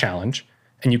out of the challenge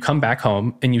and you come back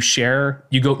home and you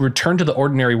return to the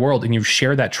ordinary world and you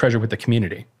share that treasure with the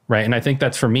community, right? And I think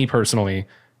that's for me personally,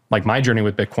 like my journey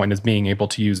with Bitcoin is being able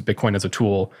to use Bitcoin as a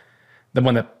tool, the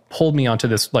one that pulled me onto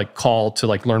this like call to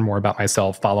like learn more about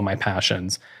myself, follow my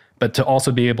passions, but to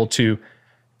also be able to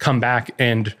come back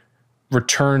and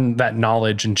return that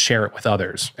knowledge and share it with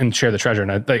others and share the treasure.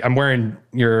 And I'm wearing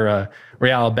your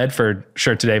Real Bedford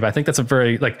shirt today, but I think that's a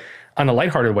very, like on a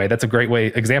lighthearted way, that's a great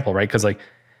example, right? Because like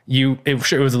it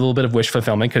was a little bit of wish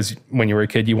fulfillment because when you were a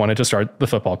kid, you wanted to start the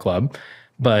football club,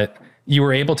 but you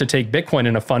were able to take Bitcoin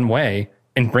in a fun way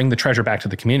and bring the treasure back to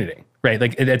the community, right?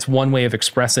 Like it's one way of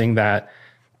expressing that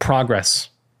progress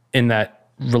in that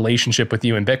relationship with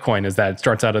you and Bitcoin is that it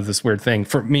starts out as this weird thing.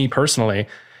 For me personally,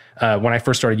 when I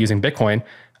first started using Bitcoin,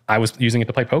 I was using it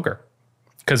to play poker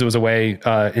because it was a way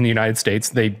in the United States,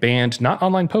 they banned not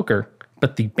online poker,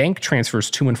 but the bank transfers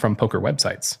to and from poker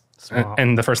websites.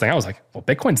 And the first thing I was like, well,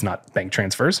 Bitcoin's not bank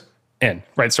transfers. And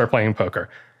right, start playing poker.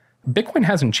 Bitcoin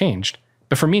hasn't changed.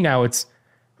 But for me now, it's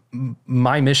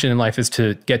my mission in life is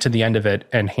to get to the end of it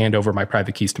and hand over my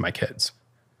private keys to my kids.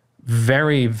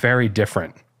 Very, very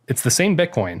different. It's the same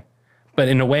Bitcoin, but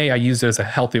in a way I use it as a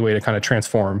healthy way to kind of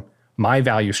transform my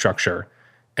value structure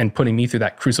and putting me through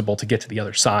that crucible to get to the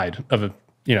other side of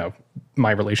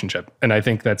my relationship. And I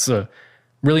think that's a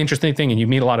really interesting thing. And you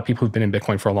meet a lot of people who've been in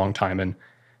Bitcoin for a long time and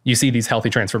you see these healthy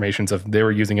transformations of they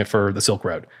were using it for the Silk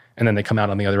Road and then they come out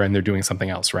on the other end, they're doing something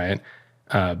else, right?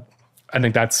 I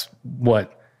think that's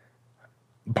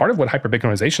part of what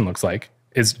hyper-Bitcoinization looks like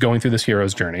is going through this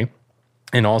hero's journey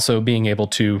and also being able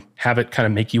to have it kind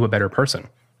of make you a better person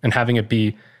and having it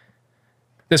be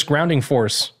this grounding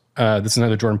force. This is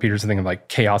another Jordan Peterson thing of like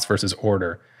chaos versus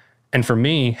order. And for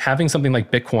me, having something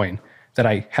like Bitcoin that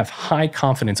I have high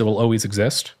confidence it will always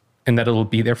exist and that it'll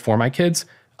be there for my kids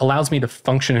allows me to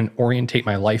function and orientate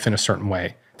my life in a certain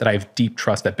way that I have deep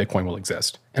trust that Bitcoin will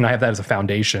exist. And I have that as a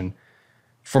foundation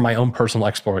for my own personal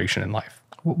exploration in life.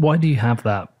 Why do you have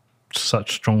that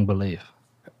such strong belief?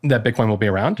 That Bitcoin will be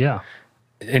around? Yeah.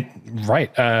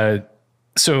 Right.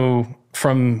 So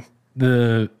from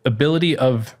the ability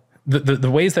of the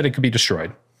ways that it could be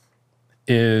destroyed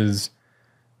is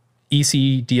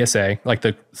ECDSA, like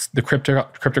the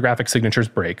cryptographic signatures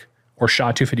break, or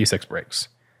SHA-256 breaks.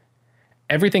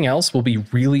 Everything else will be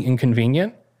really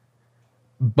inconvenient,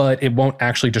 but it won't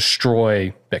actually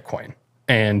destroy Bitcoin.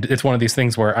 And it's one of these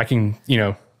things where I can,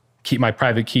 keep my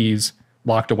private keys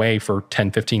locked away for 10,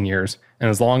 15 years.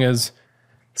 And as long as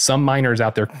some miners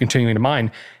out there continuing to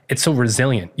mine, it's so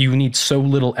resilient. You need so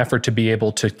little effort to be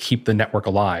able to keep the network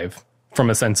alive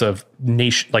from a sense of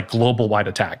like global wide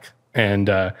attack. And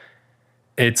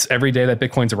it's every day that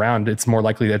Bitcoin's around, it's more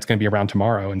likely that it's going to be around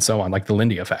tomorrow and so on, like the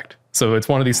Lindy effect. So it's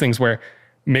one of these things where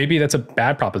maybe that's a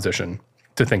bad proposition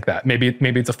to think that. Maybe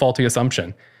it's a faulty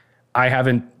assumption. I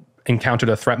haven't encountered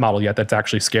a threat model yet that's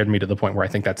actually scared me to the point where I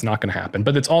think that's not going to happen.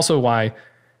 But it's also why,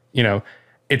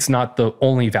 it's not the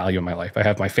only value in my life. I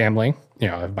have my family, I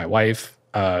have my wife.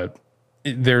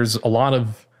 There's a lot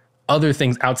of other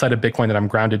things outside of Bitcoin that I'm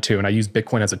grounded to, and I use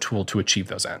Bitcoin as a tool to achieve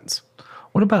those ends.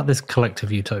 What about this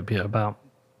collective utopia about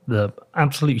the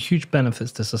absolute huge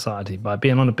benefits to society by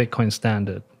being on a Bitcoin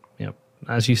standard?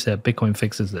 As you said, Bitcoin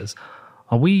fixes this.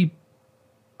 Are we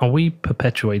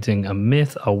perpetuating a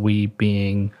myth? Are we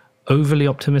being overly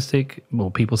optimistic? Or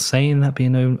people saying that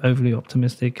being overly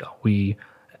optimistic? Are we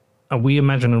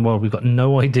imagining a world we've got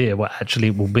no idea what actually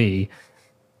it will be,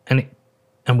 and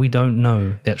we don't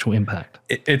know the actual impact?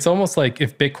 It's almost like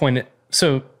if Bitcoin.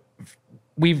 So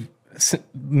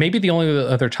maybe the only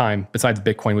other time besides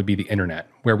Bitcoin would be the internet,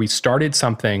 where we started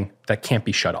something that can't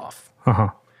be shut off.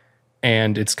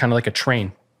 And it's kind of like a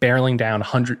train barreling down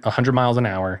 100 miles an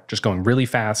hour, just going really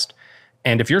fast.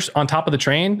 And if you're on top of the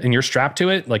train and you're strapped to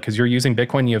it, like because you're using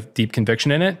Bitcoin, you have deep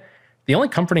conviction in it, the only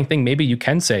comforting thing maybe you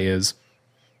can say is,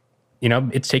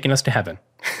 it's taken us to heaven,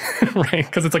 right?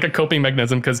 Because it's like a coping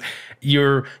mechanism, because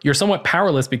you're somewhat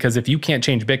powerless, because if you can't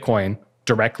change Bitcoin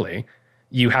directly,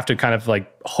 you have to kind of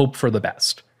like hope for the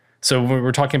best. So when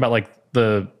we're talking about like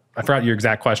I forgot your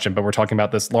exact question, but we're talking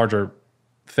about this larger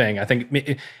thing. I think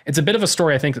it's a bit of a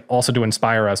story, I think, also to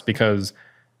inspire us, because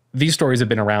these stories have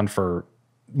been around for,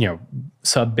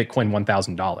 sub Bitcoin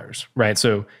 $1,000, right?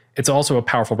 So it's also a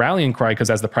powerful rallying cry, because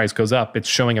as the price goes up, it's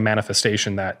showing a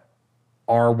manifestation that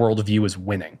our worldview is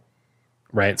winning,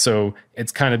 right? So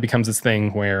it's kind of becomes this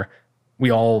thing where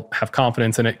we all have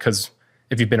confidence in it, because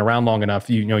if you've been around long enough,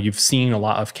 you've seen a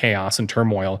lot of chaos and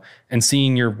turmoil, and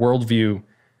seeing your worldview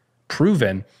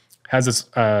proven has this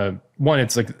one.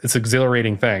 It's like it's an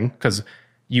exhilarating thing, because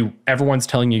everyone's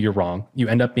telling you you're wrong. You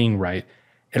end up being right.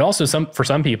 It also for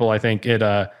some people, I think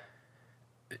they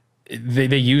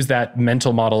use that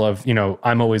mental model of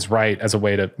I'm always right as a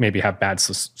way to maybe have bad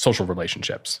social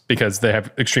relationships, because they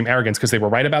have extreme arrogance, because they were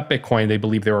right about Bitcoin. They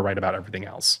believe they were right about everything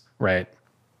else, right?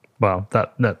 Well,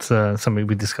 that's something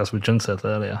we discussed with Junseth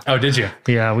earlier. Oh, did you?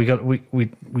 Yeah, we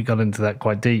got into that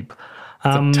quite deep.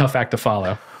 It's a tough act to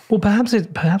follow. Well, perhaps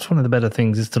one of the better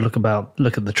things is to look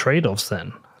at the trade-offs.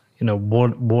 Then,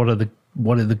 what are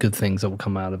the good things that will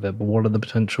come out of it, but what are the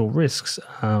potential risks?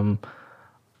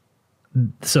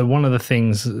 So one of the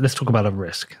things, let's talk about a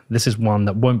risk. This is one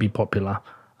that won't be popular.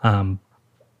 I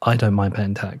don't mind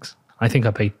paying tax. I think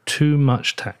I pay too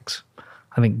much tax.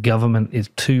 I think government is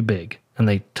too big, and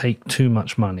they take too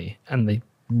much money, and they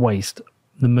waste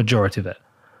the majority of it.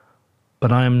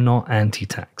 But I am not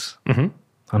anti-tax. I'm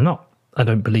not. I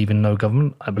don't believe in no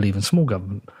government. I believe in small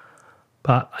government.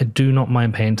 But I do not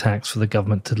mind paying tax for the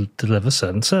government to deliver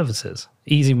certain services.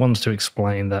 Easy ones to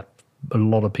explain that a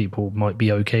lot of people might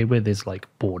be okay with is like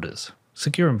borders.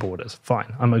 Securing borders,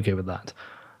 fine. I'm okay with that.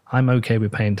 I'm okay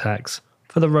with paying tax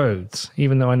for the roads,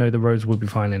 even though I know the roads will be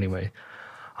fine anyway.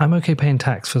 I'm okay paying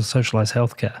tax for socialized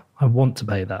healthcare. I want to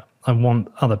pay that. I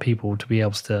want other people to be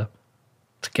able to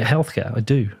get healthcare. I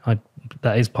do.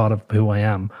 That is part of who I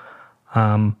am.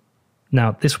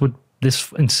 Now, this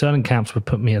in certain camps would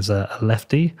put me as a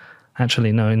lefty.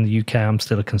 Actually, no, in the UK, I'm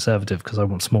still a conservative, because I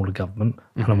want smaller government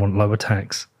and I want lower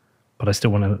tax, but I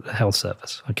still want a health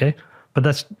service, okay?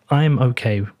 But I'm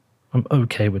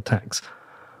okay with tax.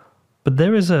 But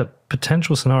there is a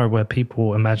potential scenario where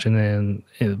people imagine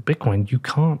in Bitcoin, you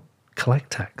can't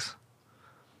collect tax.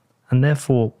 And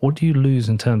therefore, what do you lose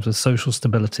in terms of social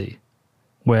stability,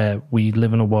 where we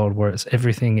live in a world where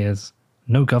everything is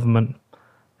no government,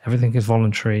 everything is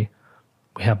voluntary.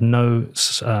 We have no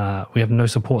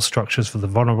support structures for the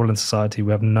vulnerable in society.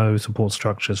 We have no support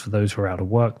structures for those who are out of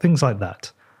work, things like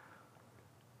that.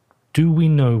 Do we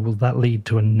know, will that lead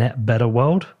to a net better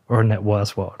world or a net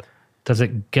worse world? Does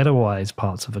it ghettoize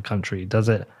parts of a country? Does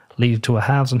it lead to a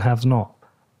haves and haves not?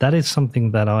 That is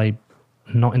something that I'm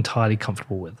not entirely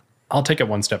comfortable with. I'll take it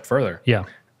one step further. Yeah.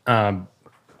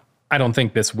 I don't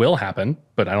think this will happen,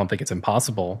 but I don't think it's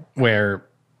impossible, where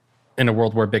in a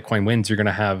world where Bitcoin wins, you're going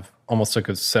to have almost like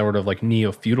a sort of like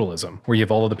neo-feudalism, where you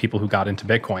have all of the people who got into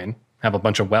Bitcoin have a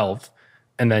bunch of wealth,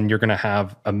 and then you're going to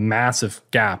have a massive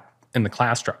gap in the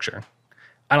class structure.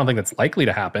 I don't think that's likely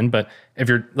to happen, but if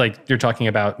you're talking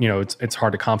about, it's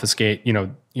hard to confiscate,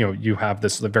 you have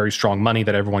this very strong money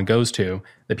that everyone goes to.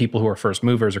 The people who are first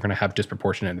movers are going to have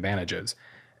disproportionate advantages.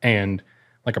 And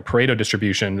like a Pareto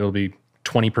distribution, it'll be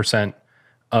 20%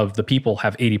 of the people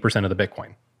have 80% of the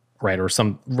Bitcoin, right? Or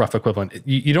some rough equivalent.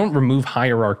 You don't remove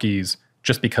hierarchies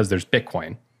just because there's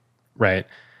Bitcoin, right?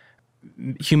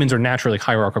 humans are naturally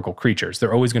hierarchical creatures.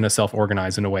 They're always going to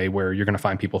self-organize in a way where you're going to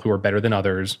find people who are better than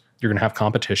others. You're going to have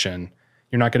competition.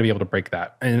 You're not going to be able to break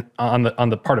that. And on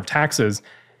the part of taxes,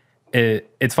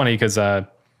 it's funny because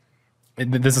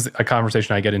this is a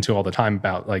conversation I get into all the time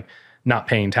about like not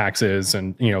paying taxes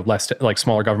and, you know, less like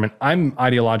smaller government. I'm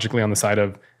ideologically on the side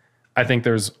of, I think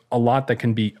there's a lot that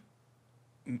can be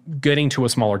getting to a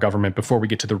smaller government before we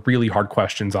get to the really hard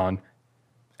questions on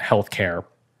healthcare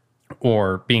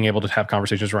or being able to have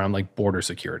conversations around like border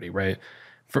security, right?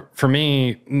 For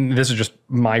me, this is just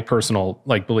my personal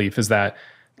like belief is that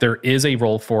there is a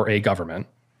role for a government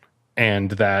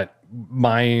and that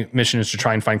my mission is to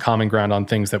try and find common ground on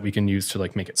things that we can use to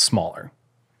like make it smaller.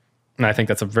 And I think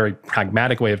that's a very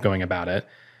pragmatic way of going about it.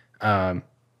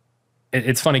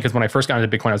 It's funny because when I first got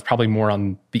into Bitcoin, I was probably more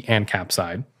on the ANCAP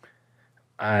side.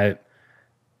 I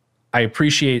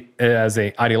appreciate it as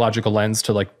a ideological lens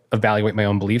to like evaluate my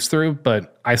own beliefs through,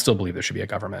 but I still believe there should be a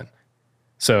government.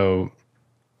 So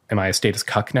am I a status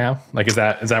cuck now? Like, is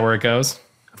that where it goes?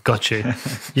 I've got you.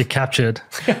 You're captured.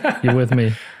 You're with me.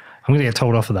 I'm going to get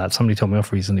told off for that. Somebody told me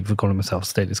off recently for calling myself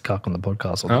status cuck on the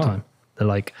podcast all the time. They're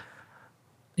like,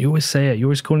 you always say it. You're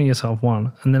always calling yourself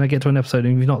one. And then I get to an episode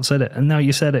and you've not said it. And now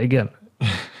you said it again.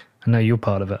 And now you're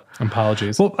part of it.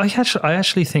 Apologies. Well, I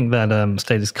actually think that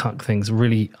status cuck thing's a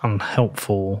really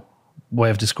unhelpful way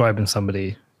of describing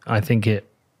somebody. I think it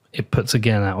puts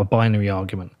again out a binary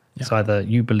argument. Yeah. It's either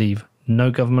you believe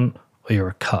no government or you're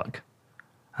a cuck.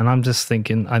 And I'm just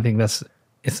thinking, I think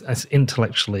it's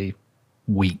intellectually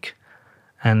weak.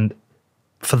 And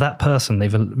for that person,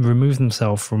 they've removed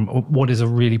themselves from what is a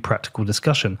really practical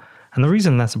discussion. And the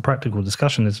reason that's a practical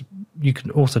discussion is you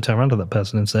can also turn around to that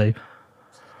person and say,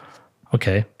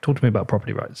 okay, talk to me about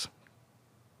property rights.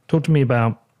 Talk to me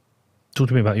about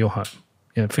your home.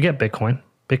 You know, forget Bitcoin.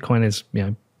 Bitcoin is, you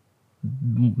know,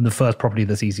 the first property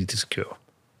that's easy to secure.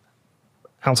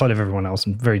 Outside of everyone else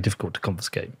and very difficult to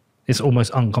confiscate. It's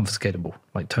almost unconfiscatable,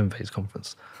 like Tone Vays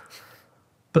Conference.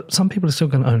 But some people are still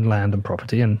going to own land and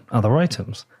property and other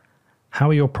items. How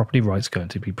are your property rights going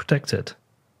to be protected?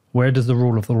 Where does the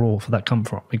rule of the law for that come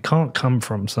from? It can't come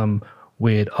from some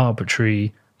weird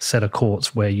arbitrary set of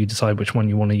courts where you decide which one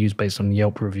you want to use based on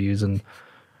Yelp reviews, and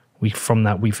we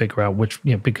figure out which,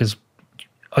 you know, because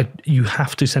you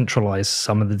have to centralize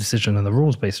some of the decision and the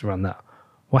rules based around that.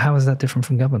 Well, how is that different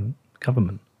from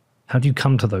government? How do you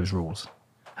come to those rules?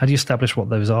 How do you establish what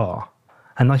those are?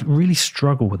 And I really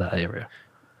struggle with that area.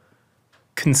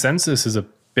 Consensus is a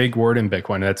big word in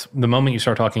Bitcoin. That's the moment you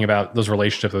start talking about those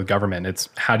relationships with government. It's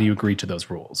how do you agree to those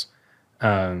rules?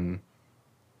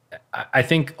 I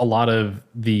think a lot of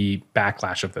the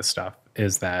backlash of this stuff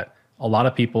is that a lot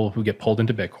of people who get pulled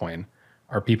into Bitcoin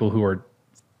are people who are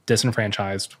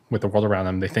disenfranchised with the world around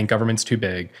them. They think government's too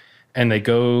big, and they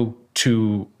go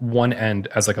to one end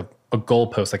as like a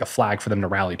goalpost, like a flag for them to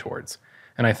rally towards.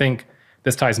 And I think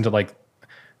this ties into like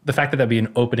the fact that that'd be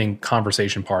an opening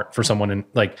conversation part for someone, and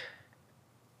like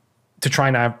to try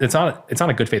and have, it's not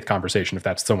a good faith conversation if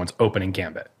that's someone's opening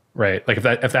gambit, right? Like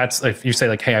if you say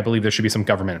like, hey, I believe there should be some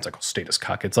government, it's like, oh, status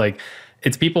cuck. It's like,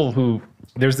 it's people who,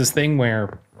 there's this thing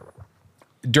where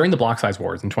during the block size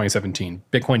wars in 2017,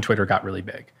 Bitcoin Twitter got really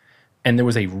big, and there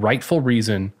was a rightful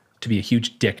reason to be a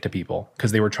huge dick to people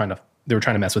because they were trying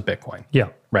to mess with Bitcoin. Yeah.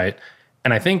 Right.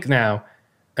 And I think now,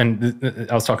 and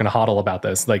I was talking to Hodl about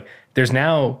this, like there's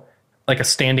now like a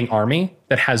standing army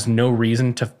that has no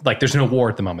reason to, like there's no war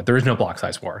at the moment. There is no block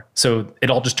size war. So it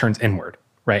all just turns inward.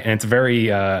 Right. And it's very,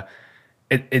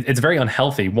 it's very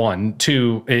unhealthy. One,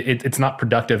 two, it's not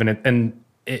productive. And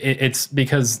it's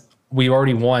because we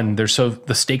already won.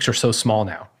 The stakes are so small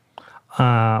now.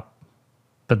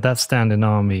 But that standing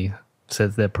army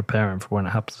says they're preparing for when it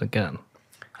happens again.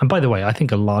 And by the way, I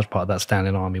think a large part of that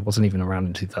standing army wasn't even around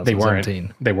in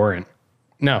 2017. They weren't.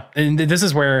 No. And this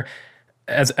is where,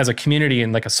 as a community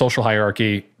and like a social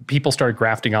hierarchy, people started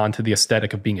grafting onto the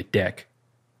aesthetic of being a dick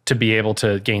to be able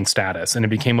to gain status. And it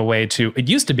became a way to, it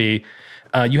used to be,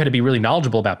 you had to be really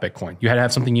knowledgeable about Bitcoin. You had to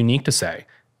have something unique to say.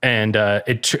 And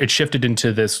it shifted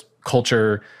into this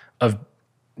culture of,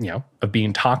 of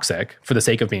being toxic for the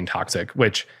sake of being toxic,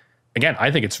 which, again,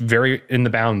 I think it's very in the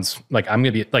bounds. Like, I'm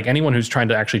going to be like anyone who's trying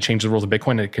to actually change the rules of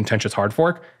Bitcoin in a contentious hard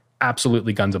fork,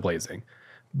 absolutely guns a-blazing.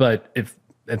 But if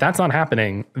that's not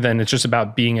happening, then it's just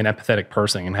about being an empathetic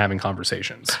person and having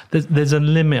conversations. There's a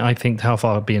limit, I think, to how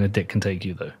far being a dick can take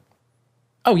you, though.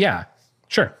 Oh, yeah,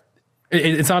 sure.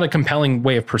 It's not a compelling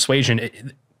way of persuasion.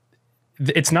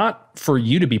 It's not for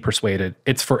you to be persuaded.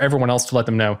 It's for everyone else to let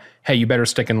them know, hey, you better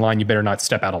stick in line. You better not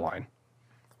step out of line.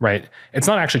 Right? It's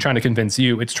not actually trying to convince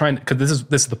you. It's trying, because this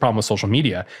is the problem with social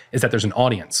media, is that there's an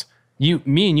audience.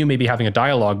 me and you may be having a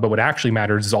dialogue, but what actually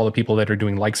matters is all the people that are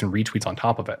doing likes and retweets on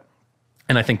top of it.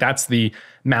 And I think that's the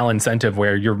malincentive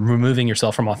where you're removing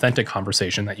yourself from authentic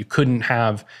conversation that you couldn't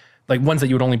have, like ones that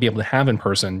you would only be able to have in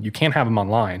person. You can't have them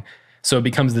online. So it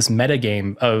becomes this meta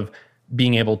game of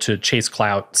being able to chase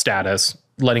clout, status,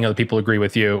 letting other people agree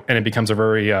with you. And it becomes a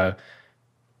very,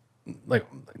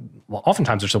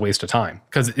 oftentimes it's a waste of time,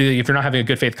 because if you're not having a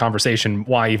good faith conversation,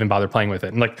 why even bother playing with it?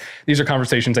 And like, these are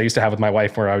conversations I used to have with my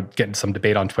wife where I would get into some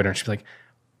debate on Twitter and she'd be like,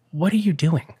 what are you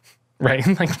doing? Right?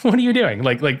 Like, what are you doing?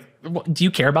 Like, do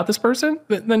you care about this person?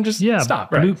 Then just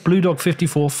stop. Right? Blue Dog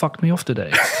 54 fucked me off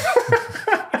today.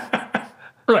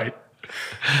 Right.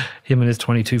 Him and his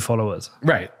 22 followers.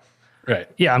 Right.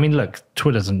 Yeah, I mean, look,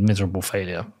 Twitter's a miserable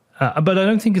failure. But I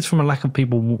don't think it's from a lack of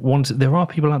people want. There are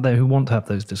people out there who want to have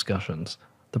those discussions.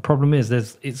 The problem is,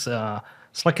 it's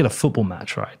like at a football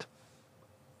match, right?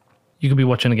 You could be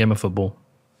watching a game of football,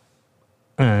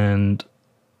 and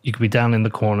you could be down in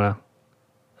the corner.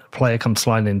 A player comes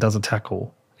sliding in, does a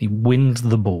tackle. He wins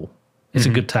the ball. It's a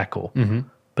good tackle.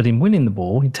 But in winning the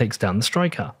ball, he takes down the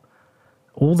striker.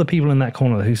 All the people in that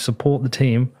corner who support the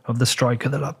team of the striker,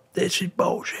 they're like, this is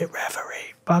bullshit,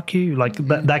 referee. Fuck you. Like,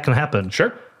 that can happen.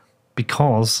 Sure.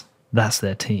 Because that's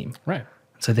their team. Right.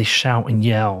 So they shout and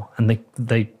yell, and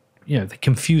they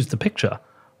confuse the picture.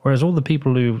 Whereas all the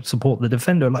people who support the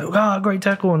defender are like, great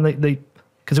tackle, and they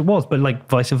because it was, but like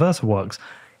vice versa works.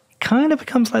 It kind of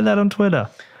becomes like that on Twitter.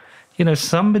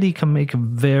 Somebody can make a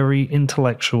very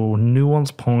intellectual,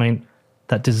 nuanced point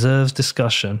that deserves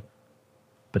discussion,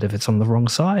 but if it's on the wrong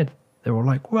side, they're all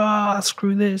like,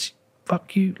 screw this,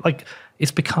 fuck you. Like, it's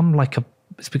become like that.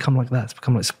 It's become like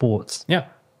sports. Yeah.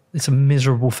 It's a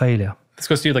miserable failure. This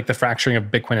goes to like the fracturing of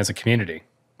Bitcoin as a community,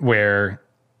 where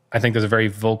I think there's a very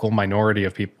vocal minority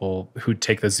of people who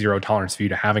take the zero tolerance view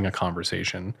to having a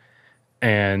conversation.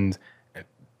 And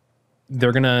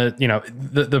they're going to,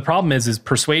 the problem is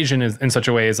persuasion is in such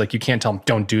a way is like, you can't tell them,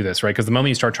 don't do this, right? Because the moment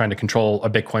you start trying to control a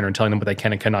Bitcoiner and telling them what they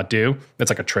can and cannot do, that's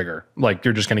like a trigger. Like,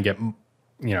 you're just going to get,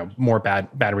 more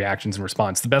bad reactions in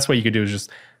response. The best way you could do is just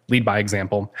lead by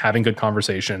example, having good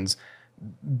conversations,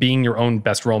 being your own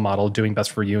best role model, doing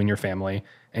best for you and your family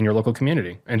and your local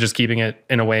community, and just keeping it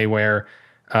in a way where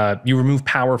you remove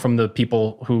power from the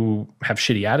people who have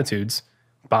shitty attitudes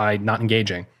by not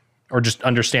engaging, or just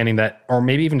understanding that, or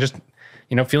maybe even just,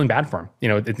 feeling bad for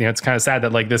them. It's kind of sad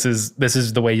that like, this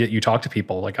is the way that you talk to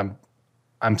people. Like,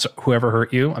 whoever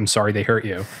hurt you, I'm sorry they hurt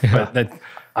you, but that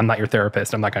I'm not your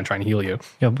therapist. I'm not going to try and heal you.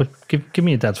 Yeah, but give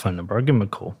me your dad's phone number. I'll give him a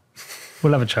call.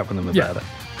 We'll have a chat with him about it.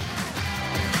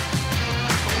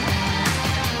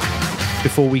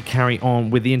 Before we carry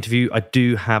on with the interview, I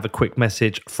do have a quick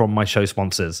message from my show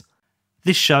sponsors.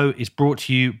 This show is brought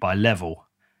to you by Level.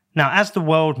 Now, as the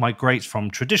world migrates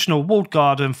from traditional walled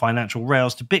garden financial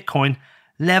rails to Bitcoin,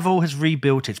 Level has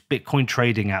rebuilt its Bitcoin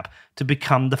trading app to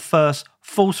become the first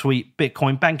full-suite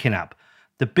Bitcoin banking app.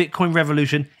 The Bitcoin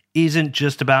revolution isn't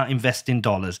just about investing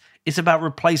dollars, it's about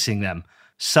replacing them.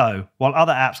 So, while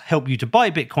other apps help you to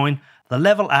buy Bitcoin, the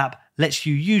Level app lets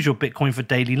you use your Bitcoin for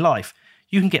daily life.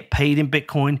 You can get paid in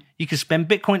Bitcoin, you can spend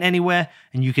Bitcoin anywhere,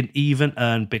 and you can even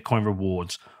earn Bitcoin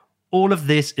rewards. All of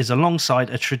this is alongside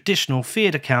a traditional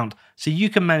fiat account, so you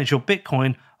can manage your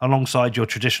Bitcoin alongside your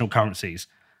traditional currencies.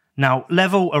 Now,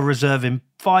 Level are reserving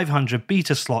 500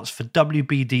 beta slots for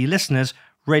WBD listeners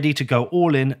ready to go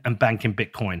all in and bank in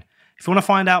Bitcoin. If you want to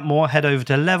find out more, head over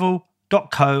to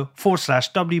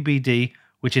level.co/WBD,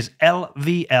 which is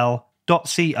lvl.co/WBD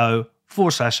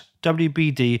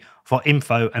for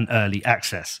info and early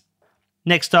access.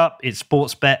 Next up, it's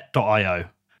sportsbet.io,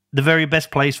 the very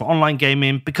best place for online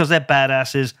gaming because they're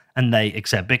badasses and they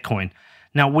accept Bitcoin.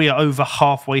 Now, we are over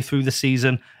halfway through the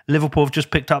season. Liverpool have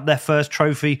just picked up their first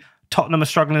trophy. Tottenham are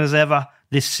struggling as ever.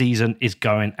 This season is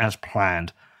going as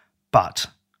planned. But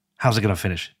how's it going to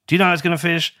finish? Do you know how it's going to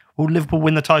finish? Will Liverpool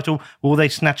win the title? Will they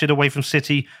snatch it away from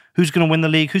City? Who's going to win the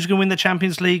league? Who's going to win the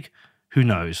Champions League? Who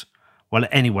knows? Well,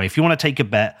 anyway, if you want to take a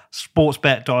bet,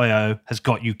 sportsbet.io has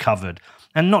got you covered.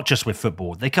 And not just with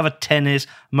football. They cover tennis,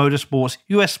 motorsports,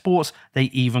 US sports, they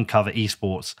even cover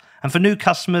esports. And for new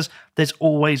customers, there's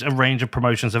always a range of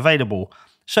promotions available.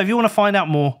 So if you want to find out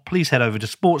more, please head over to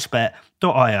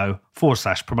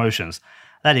sportsbet.io/promotions.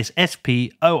 That is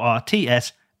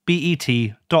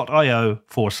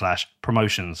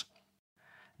sportsbet.io/promotions.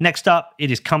 Next up, it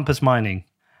is Compass Mining.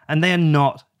 And they are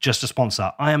not just a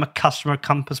sponsor. I am a customer of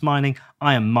Compass Mining.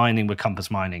 I am mining with Compass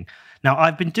Mining. Now,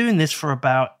 I've been doing this for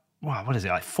about,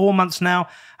 4 months now,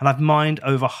 and I've mined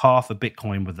over half a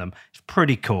Bitcoin with them. It's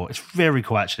pretty cool. It's very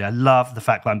cool, actually. I love the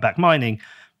fact that I'm back mining,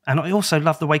 and I also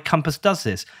love the way Compass does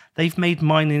this. They've made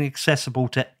mining accessible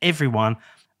to everyone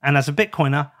And as a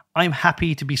Bitcoiner, I'm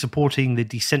happy to be supporting the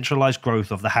decentralized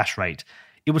growth of the hash rate.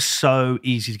 It was so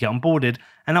easy to get onboarded,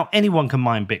 and now anyone can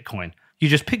mine Bitcoin. You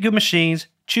just pick your machines,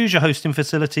 choose your hosting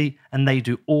facility, and they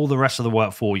do all the rest of the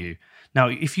work for you. Now,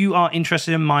 if you are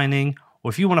interested in mining, or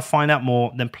if you want to find out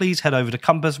more, then please head over to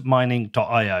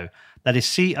compassmining.io. That is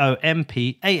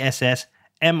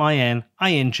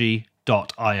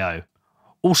COMPASSMINING.io.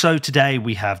 Also today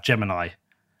we have Gemini,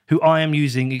 who I am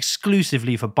using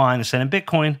exclusively for buying and selling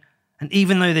Bitcoin. And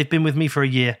even though they've been with me for a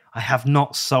year, I have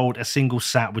not sold a single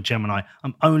sat with Gemini.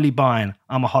 I'm only buying.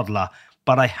 I'm a hodler,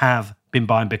 but I have been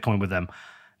buying Bitcoin with them.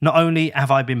 Not only have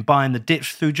I been buying the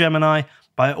dips through Gemini,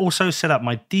 but I also set up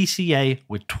my DCA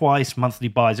with twice monthly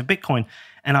buys of Bitcoin,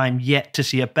 and I'm yet to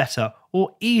see a better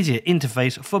or easier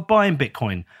interface for buying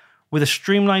Bitcoin. With a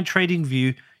streamlined trading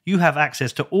view, you have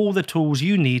access to all the tools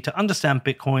you need to understand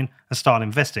Bitcoin and start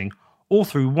investing, all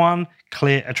through one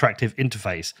clear, attractive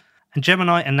interface. And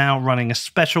Gemini are now running a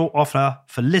special offer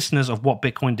for listeners of What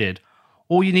Bitcoin Did.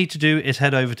 All you need to do is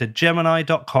head over to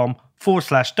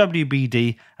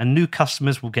gemini.com/WBD, and new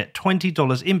customers will get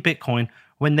 $20 in Bitcoin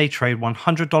when they trade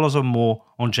 $100 or more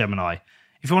on Gemini.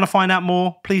 If you want to find out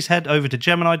more, please head over to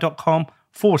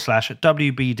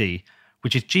gemini.com/WBD,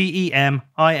 which is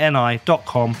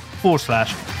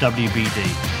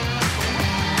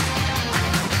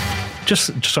GEMINI.com/WBD.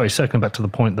 Just sorry, circling back to the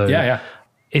point though. Yeah.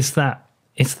 It's that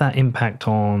impact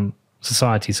on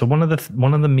society. So one of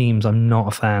the memes I'm not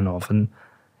a fan of, and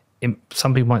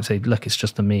some people might say, look, it's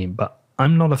just a meme, but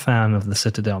I'm not a fan of the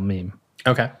Citadel meme.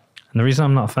 Okay. And the reason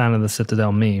I'm not a fan of the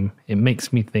Citadel meme, it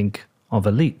makes me think of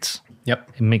elites.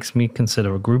 Yep. It makes me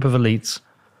consider a group of elites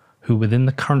who, within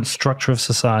the current structure of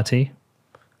society,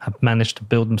 have managed to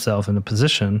build themselves in a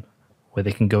position where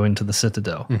they can go into the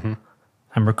Citadel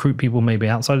and recruit people maybe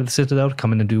outside of the Citadel to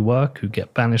come in and do work, who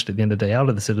get banished at the end of the day out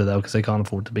of the Citadel because they can't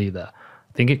afford to be there.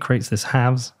 I think it creates this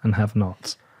haves and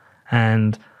have-nots.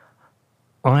 And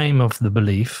I'm of the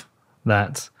belief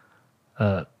that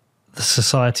the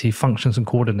society functions and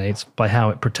coordinates by how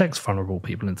it protects vulnerable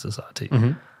people in society.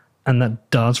 And that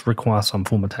does require some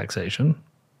form of taxation.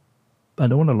 I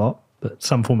don't want a lot, but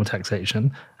some form of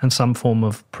taxation and some form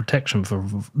of protection for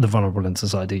the vulnerable in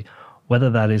society, whether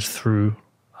that is through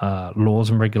laws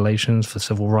and regulations for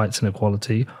civil rights and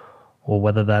equality, or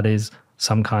whether that is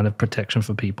some kind of protection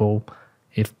for people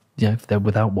if they're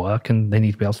without work and they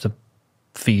need to be able to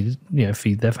feed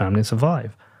their family and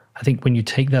survive. I think when you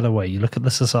take that away, you look at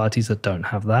the societies that don't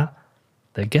have that,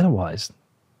 they're ghettoized,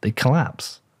 they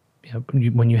collapse.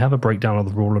 When you have a breakdown of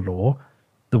the rule of law,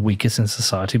 the weakest in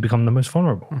society become the most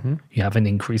vulnerable. You have an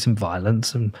increase in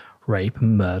violence and rape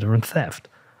and murder and theft.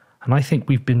 And I think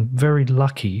we've been very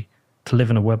lucky to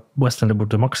live in a Western liberal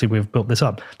democracy. We've built this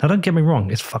up. Now, don't get me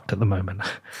wrong, it's fucked at the moment.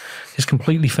 It's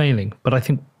completely failing. But I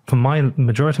think for my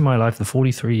majority of my life, the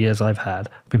 43 years I've had,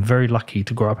 I've been very lucky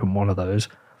to grow up in one of those.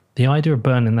 The idea of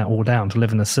burning that all down to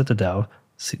live in a citadel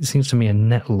seems to me a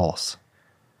net loss.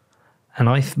 And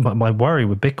my worry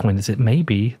with Bitcoin is that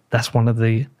maybe that's one of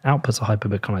the outputs of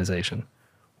hyper-Bitcoinization.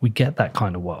 We get that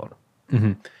kind of world.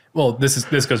 Well,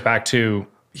 this goes back to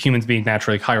humans being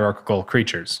naturally hierarchical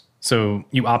creatures. So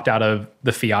you opt out of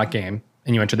the fiat game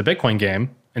and you enter the Bitcoin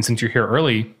game. And since you're here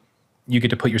early, you get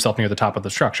to put yourself near the top of the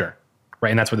structure,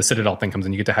 right? And that's where the Citadel thing comes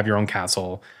in. You get to have your own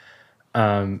castle.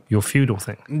 Your feudal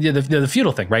thing. Yeah, the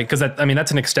feudal thing, right? Because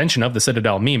that's an extension of the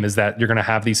Citadel meme, is that you're going to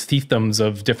have these fiefdoms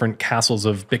of different castles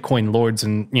of Bitcoin lords,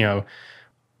 and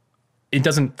it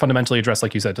doesn't fundamentally address,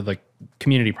 like you said, to like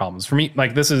community problems. For me,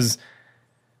 like this is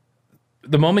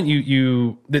the moment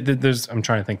there's. I'm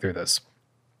trying to think through this.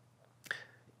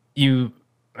 You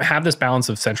have this balance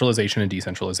of centralization and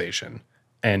decentralization,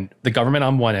 and the government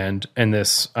on one end, and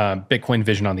this Bitcoin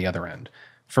vision on the other end.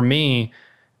 For me,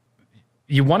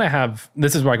 you want to have,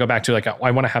 this is where I go back to, like,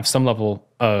 I want to have some level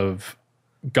of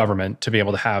government to be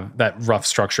able to have that rough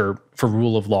structure for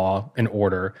rule of law and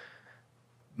order.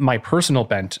 My personal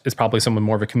bent is probably someone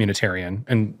more of a communitarian,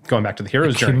 and going back to the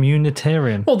hero's journey.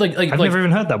 Communitarian. Well, I've never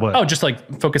even heard that word. Oh, just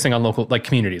like focusing on local, like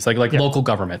communities, like local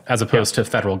government as opposed to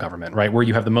federal government, right? Where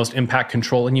you have the most impact,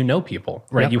 control, and people,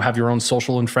 right? You have your own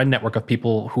social and friend network of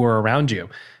people who are around you.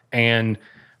 And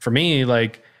for me,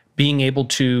 like being able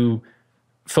to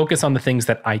focus on the things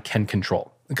that I can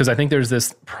control. Because I think there's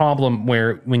this problem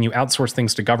where when you outsource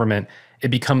things to government, it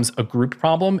becomes a group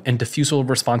problem, and diffusal of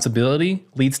responsibility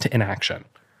leads to inaction.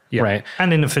 Yeah. Right.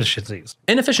 And inefficiencies.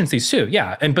 Inefficiencies too,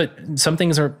 yeah. But some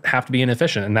things have to be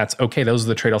inefficient, and that's okay. Those are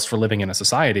the trade-offs for living in a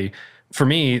society. For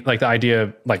me, like the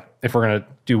idea, like if we're going to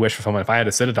do wish fulfillment, if I had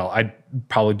a Citadel, I'd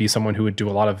probably be someone who would do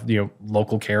a lot of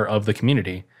local care of the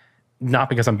community, not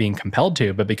because I'm being compelled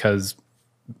to, but because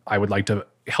I would like to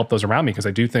help those around me, because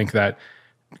I do think that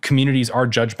communities are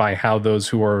judged by how those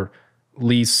who are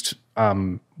least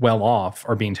well off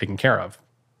are being taken care of.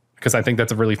 Because I think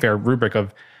that's a really fair rubric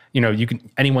of,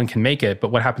 anyone can make it,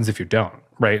 but what happens if you don't,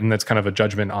 right? And that's kind of a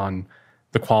judgment on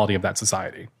the quality of that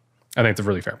society. I think it's a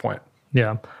really fair point.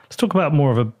 Yeah. Let's talk about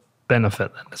more of a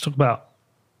benefit then. Let's talk about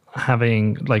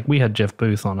having, like, we had Jeff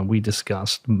Booth on and we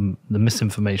discussed the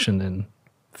misinformation in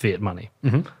fiat money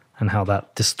and how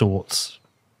that distorts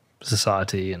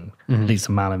society and leads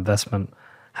to malinvestment.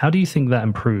 How do you think that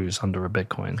improves under a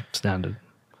Bitcoin standard?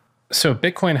 So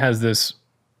Bitcoin has this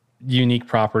unique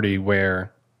property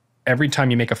where every time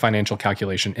you make a financial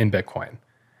calculation in Bitcoin,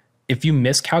 if you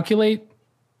miscalculate,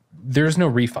 there's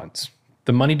no refunds.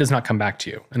 The money does not come back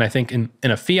to you. And I think in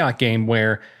a fiat game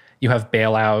where you have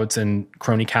bailouts and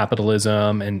crony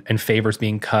capitalism and favors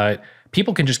being cut,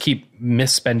 people can just keep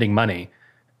misspending money.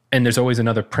 And there's always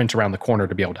another print around the corner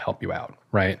to be able to help you out,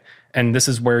 right? And this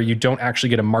is where you don't actually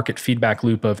get a market feedback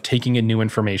loop of taking in new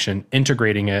information,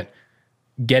 integrating it,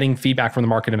 getting feedback from the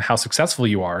market of how successful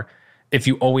you are, if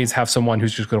you always have someone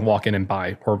who's just going to walk in and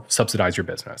buy or subsidize your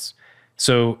business.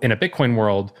 So in a Bitcoin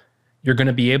world, you're going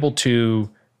to be able to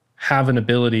have an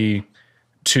ability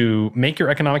to make your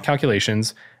economic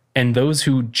calculations, and those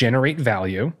who generate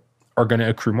value are going to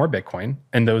accrue more Bitcoin,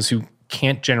 and those who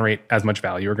can't generate as much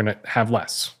value are going to have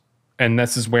less. And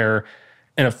this is where,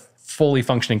 in a fully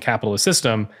functioning capitalist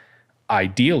system,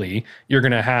 ideally, you're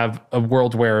going to have a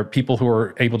world where people who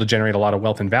are able to generate a lot of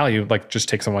wealth and value, like just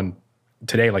take someone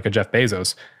today, like a Jeff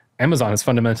Bezos, Amazon has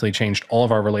fundamentally changed all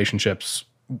of our relationships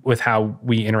with how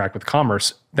we interact with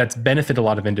commerce. That's benefited a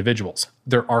lot of individuals.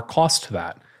 There are costs to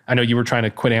that. I know you were trying to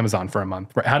quit Amazon for a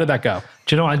month. How did that go?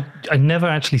 Do you know, I never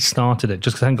actually started it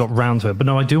just because I hadn't got round to it. But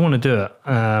no, I do want to do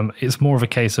it. It's more of a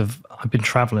case of I've been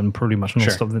traveling pretty much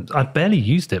nonstop. Sure. I barely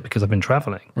used it because I've been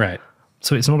traveling. Right.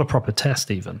 So it's not a proper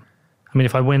test even. I mean,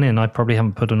 if I went in, I probably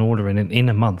haven't put an order in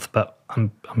a month, but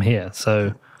I'm here.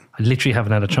 So I literally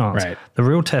haven't had a chance. Right. The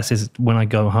real test is when I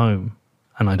go home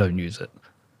and I don't use it.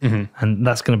 And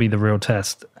that's going to be the real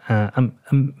test. And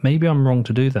maybe I'm wrong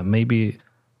to do that. Maybe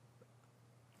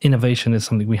innovation is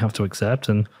something we have to accept,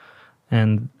 and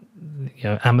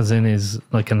Amazon is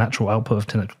like a natural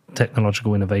output of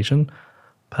technological innovation.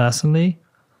 Personally,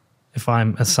 if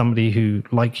I'm as somebody who,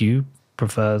 like you,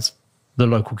 prefers the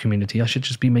local community, I should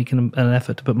just be making an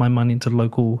effort to put my money into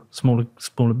local,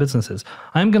 smaller businesses.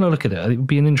 I am going to look at it. It would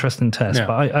be an interesting test, but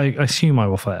I assume I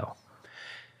will fail.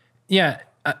 Yeah,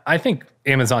 I think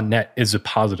Amazon Net is a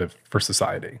positive for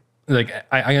society. Like,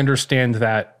 I understand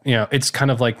that, it's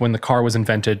kind of like when the car was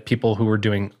invented, people who were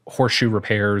doing horseshoe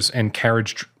repairs and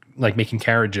making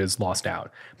carriages lost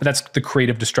out. But that's the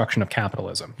creative destruction of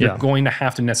capitalism. You're going to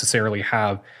have to necessarily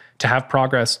have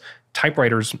progress.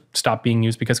 Typewriters stopped being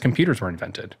used because computers were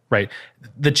invented, right?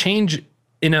 The change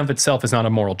in and of itself is not a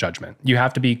moral judgment. You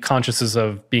have to be conscious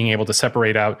of being able to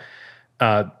separate out.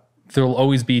 There will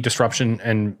always be disruption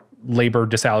and labor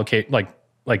disallocate,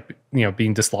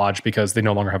 being dislodged because they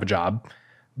no longer have a job.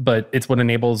 But it's what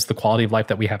enables the quality of life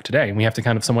that we have today. And we have to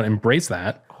kind of somewhat embrace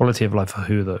that. Quality of life for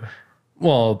who, though?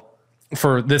 Well,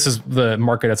 this is the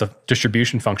market as a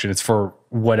distribution function. It's for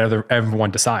whatever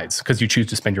everyone decides, because you choose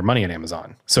to spend your money on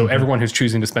Amazon. So everyone who's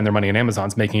choosing to spend their money on Amazon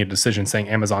is making a decision saying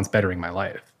Amazon's bettering my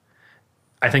life.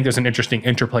 I think there's an interesting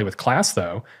interplay with class,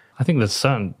 though. I think there's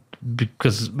certain,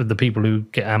 because with the people who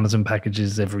get Amazon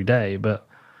packages every day, but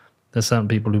there's certain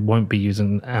people who won't be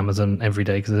using Amazon every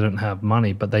day because they don't have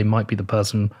money, but they might be the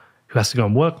person who has to go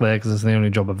and work there because it's the only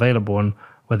job available. And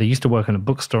where they used to work in a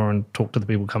bookstore and talk to the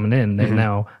people coming in, they're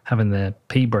now having their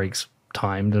pee breaks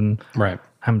timed and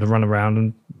having to run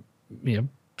around and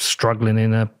struggling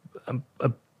in a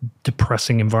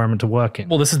depressing environment to work in.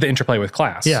 Well, this is the interplay with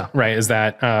class, right? Is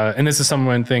that, and this is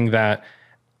one thing that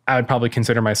I would probably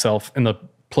consider myself in the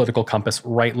political compass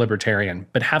right libertarian,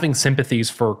 but having sympathies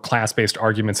for class-based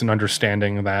arguments and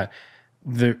understanding that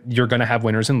you're going to have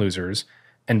winners and losers,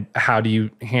 and how do you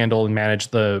handle and manage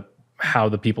how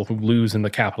the people who lose in the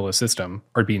capitalist system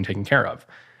are being taken care of.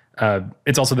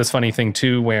 It's also this funny thing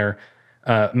too, where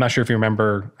I'm not sure if you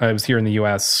remember, I was here in the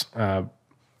US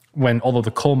when all of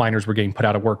the coal miners were getting put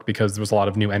out of work because there was a lot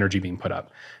of new energy being put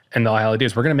up. And the idea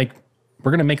is we're going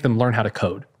to make them learn how to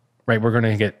code. Right, we're going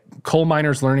to get coal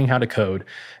miners learning how to code,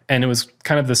 and it was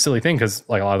kind of this silly thing because,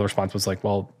 like, a lot of the response was like,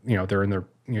 "Well, they're in their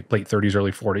late 30s,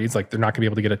 early 40s. Like, they're not going to be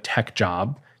able to get a tech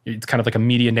job." It's kind of like a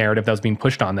media narrative that was being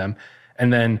pushed on them,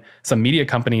 And then some media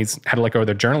companies had to let go of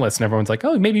their journalists, and everyone's like,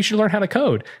 oh, maybe you should learn how to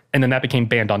code. And then that became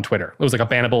banned on Twitter. It was like a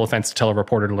bannable offense to tell a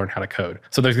reporter to learn how to code.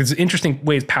 So there's these interesting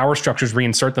ways power structures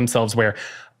reinsert themselves where,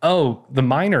 oh, the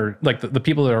miner, like the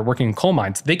people that are working in coal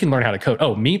mines, they can learn how to code.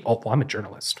 Oh, me? Oh, well, I'm a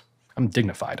journalist. I'm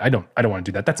dignified. I don't want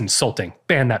to do that. That's insulting.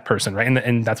 Ban that person, right?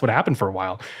 And that's what happened for a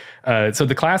while. So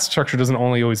the class structure doesn't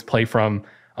only always play from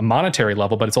a monetary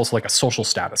level, but it's also like a social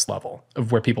status level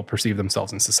of where people perceive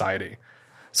themselves in society.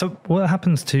 So what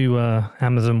happens to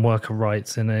Amazon worker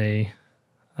rights in a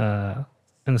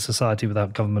society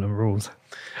without government and rules?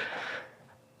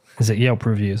 Is it Yelp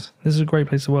reviews? This is a great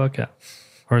place to work at.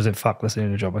 Or is it fuck, that's the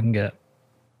only job I can get?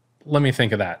 Let me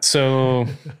think of that. So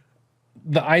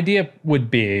the idea would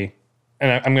be,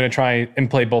 and I'm going to try and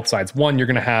play both sides. One, you're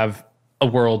going to have a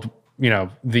world,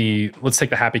 let's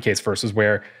take the happy case first, is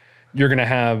where you're going to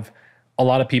have a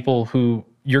lot of people who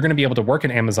you're going to be able to work at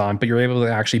Amazon, but you're able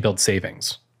to actually build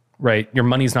savings, right? Your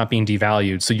money's not being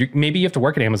devalued. So maybe you have to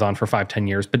work at Amazon for 5-10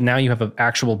 years, but now you have an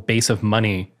actual base of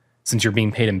money since you're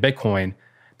being paid in Bitcoin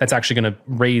that's actually going to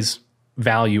raise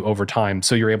value over time.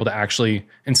 So you're able to actually,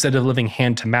 instead of living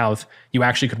hand to mouth, you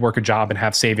actually could work a job and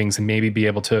have savings and maybe be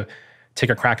able to take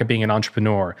a crack at being an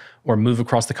entrepreneur or move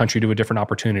across the country to a different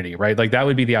opportunity, right? Like that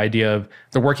would be the idea of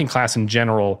the working class in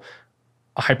general,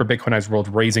 a hyper-Bitcoinized world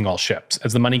raising all ships.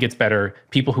 As the money gets better,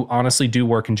 people who honestly do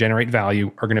work and generate value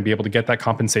are going to be able to get that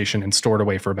compensation and store it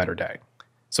away for a better day.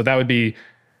 So that would be...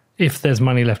 if there's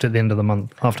money left at the end of the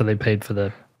month after they paid for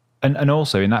the... And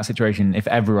also in that situation, if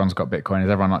everyone's got Bitcoin, is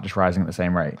everyone not just rising at the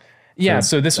same rate? Yeah,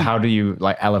 so this... how do you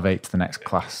elevate to the next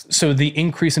class? So the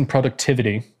increase in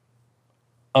productivity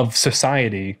of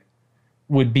society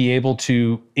would be able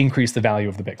to increase the value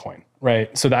of the Bitcoin,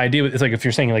 right? So the idea is like if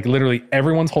you're saying like literally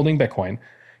everyone's holding Bitcoin,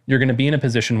 you're going to be in a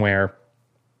position where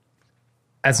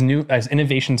as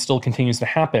innovation still continues to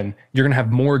happen, you're going to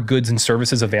have more goods and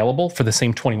services available for the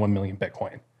same 21 million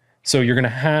Bitcoin. So you're going to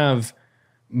have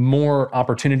more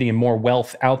opportunity and more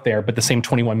wealth out there, but the same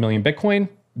 21 million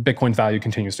Bitcoin's value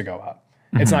continues to go up.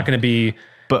 Mm-hmm. It's not going to be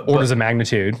orders of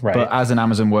magnitude, right? But as an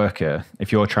Amazon worker,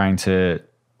 if you're trying to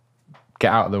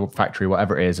get out of the factory,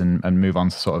 whatever it is, and move on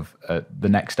to sort of the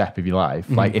next step of your life.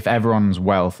 Mm-hmm. Like if everyone's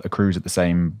wealth accrues at the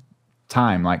same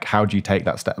time, like how do you take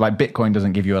that step? Like Bitcoin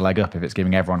doesn't give you a leg up if it's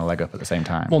giving everyone a leg up at the same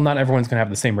time. Well, not everyone's going to have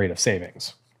the same rate of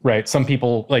savings, right? Some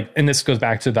people and this goes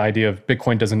back to the idea of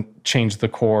Bitcoin doesn't change the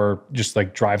core, just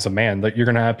like drives a man. Like you're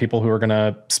going to have people who are going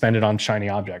to spend it on shiny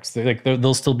objects.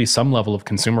 There'll still be some level of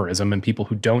consumerism, and people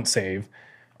who don't save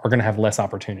are going to have less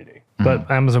opportunity.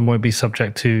 But Amazon won't be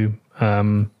subject to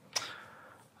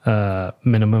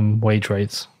minimum wage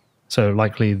rates, so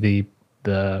likely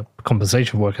the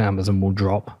compensation for working at Amazon will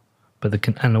drop, but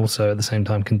and also at the same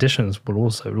time conditions will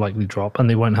also likely drop, and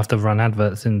they won't have to run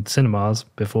adverts in cinemas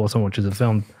before someone watches a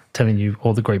film telling you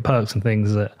all the great perks and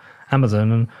things at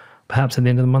Amazon, and perhaps at the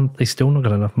end of the month they still not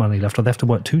got enough money left, or they have to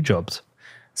work 2 jobs.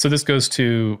 So this goes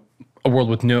to a world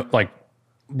with no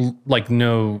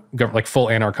full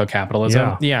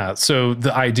anarcho-capitalism. Yeah. So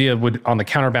the idea would, on the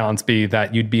counterbalance, be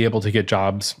that you'd be able to get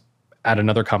jobs at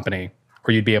another company,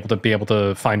 or you'd be able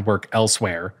to find work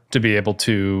elsewhere to be able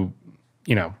to,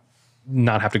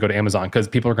 not have to go to Amazon, because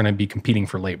people are going to be competing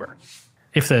for labor.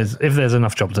 If there's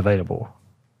enough jobs available.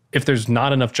 If there's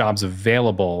not enough jobs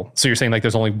available, so you're saying like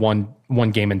there's only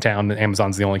one game in town and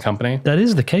Amazon's the only company? That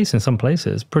is the case in some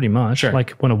places, pretty much. Sure.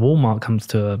 Like when a Walmart comes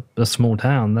to a small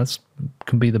town,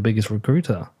 can be the biggest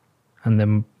recruiter. And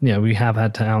then, we have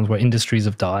had towns where industries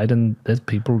have died and there's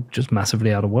people just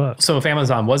massively out of work. So if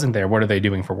Amazon wasn't there, what are they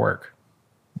doing for work?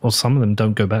 Well, some of them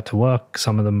don't go back to work.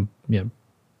 Some of them,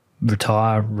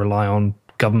 retire, rely on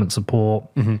government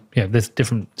support. Mm-hmm. There's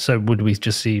different. So would we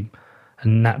just see a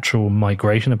natural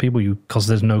migration of people because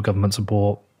there's no government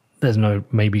support?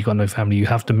 Maybe you've got no family, you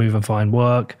have to move and find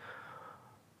work.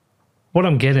 What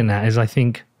I'm getting at is I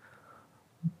think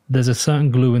there's a certain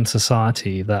glue in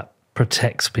society that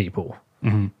protects people.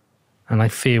 Mm-hmm. And I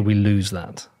fear we lose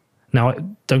that. Now,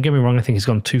 don't get me wrong, I think it's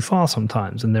gone too far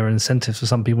sometimes, and there are incentives for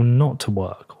some people not to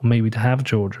work or maybe to have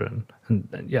children. And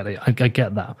I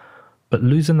get that. But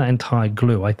losing that entire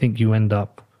glue, I think you end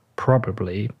up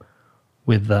probably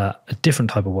with a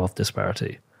different type of wealth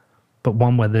disparity, but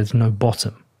one where there's no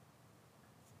bottom.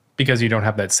 Because you don't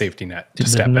have that safety net to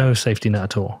There's step in. No safety net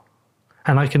at all.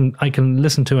 And I can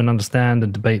listen to and understand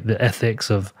and debate the ethics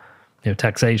of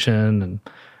taxation and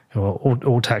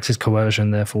all tax is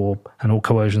coercion, therefore, and all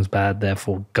coercion's bad,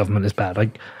 therefore government is bad.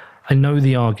 I know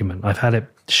the argument. I've had it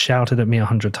shouted at me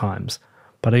 100 times,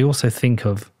 but I also think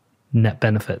of net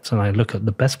benefits, and I look at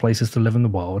the best places to live in the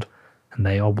world, and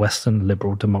they are Western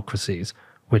liberal democracies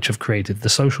which have created the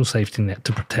social safety net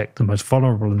to protect the most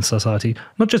vulnerable in society,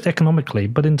 not just economically,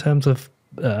 but in terms of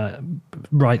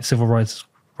rights, civil rights,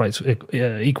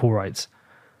 equal rights.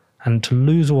 And to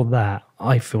lose all that,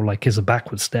 I feel like is a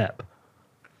backward step.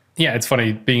 Yeah, it's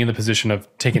funny being in the position of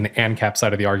taking the ANCAP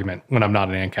side of the argument when I'm not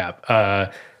an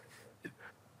ANCAP.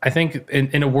 I think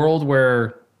in a world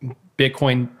where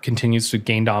Bitcoin continues to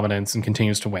gain dominance and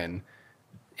continues to win,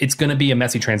 it's going to be a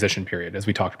messy transition period, as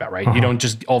we talked about, right? You don't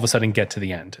just all of a sudden get to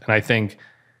the end. And I think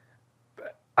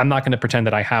I'm not going to pretend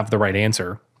that I have the right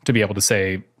answer to be able to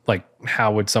say, like,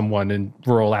 how would someone in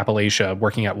rural Appalachia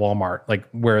working at Walmart, like,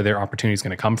 where their opportunity is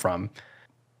going to come from?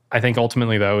 I think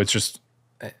ultimately, though, it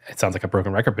sounds like a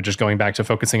broken record, but just going back to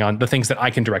focusing on the things that I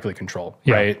can directly control,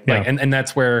 right? Yeah. Like, and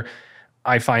that's where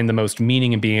I find the most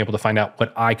meaning in being able to find out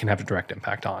what I can have a direct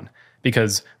impact on,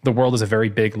 because the world is a very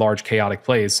big, large, chaotic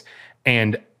place,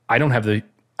 and I don't have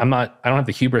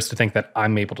the hubris to think that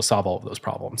I'm able to solve all of those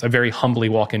problems. I very humbly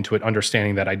walk into it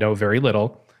understanding that I know very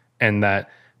little and that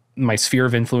my sphere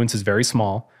of influence is very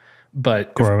small,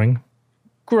 but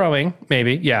Growing,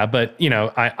 maybe. Yeah. But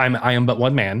I am but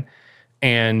one man,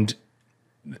 and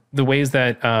the ways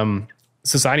that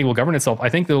society will govern itself, I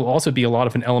think there will also be a lot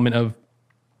of an element of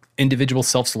individuals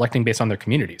self-selecting based on their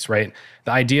communities, right?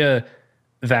 The idea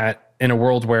that in a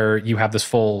world where you have this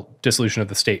full dissolution of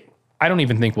the state, I don't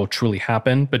even think will truly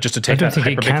happen, but just to take that think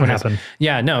it can happen.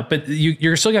 Yeah, no, but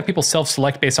you're still got people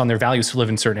self-select based on their values to live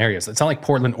in certain areas. It's not like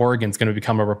Portland, Oregon's going to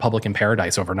become a Republican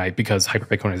paradise overnight because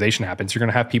hyper-Bitcoinization happens. You're going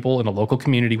to have people in a local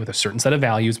community with a certain set of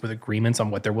values, with agreements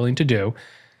on what they're willing to do.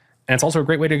 And it's also a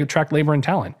great way to attract labor and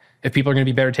talent. If people are going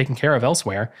to be better taken care of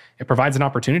elsewhere, it provides an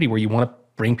opportunity where you want to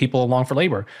bring people along for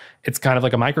labor. It's kind of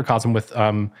like a microcosm with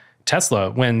Tesla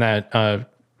when that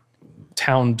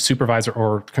town supervisor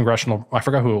or congressional, I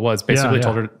forgot who it was, basically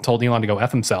told Elon to go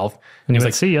F himself. and he was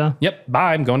like, "See ya." Yep,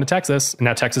 bye, I'm going to Texas. And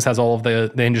now Texas has all of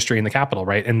the industry in the capital,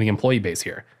 right? And the employee base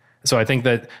here. So I think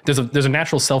that there's a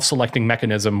natural self-selecting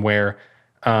mechanism where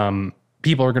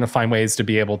people are going to find ways to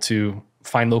be able to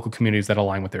find local communities that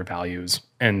align with their values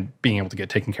and being able to get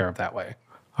taken care of that way.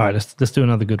 All right, let's do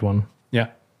another good one. Yeah.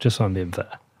 Just so I'm being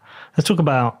fair. Let's talk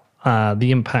about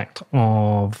the impact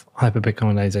of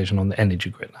hyper-Bitcoinization on the energy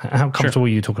grid. How comfortable are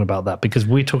you talking about that? Because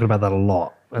we're talking about that a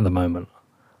lot at the moment.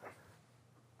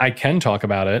 I can talk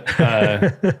about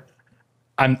it.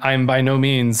 I'm by no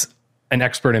means an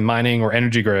expert in mining or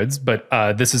energy grids, but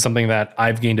this is something that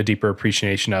I've gained a deeper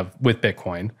appreciation of with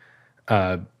Bitcoin.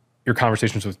 Your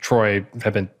conversations with Troy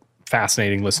have been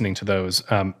fascinating listening to those.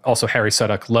 Also, Harry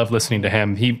Sudduck, love listening to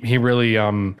him. He really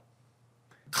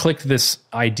clicked this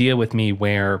idea with me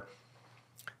where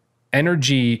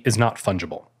energy is not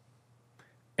fungible.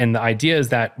 And the idea is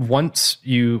that once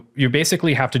you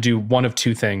basically have to do one of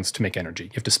two things to make energy.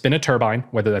 You have to spin a turbine,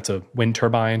 whether that's a wind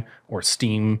turbine or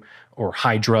steam or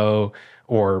hydro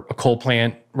or a coal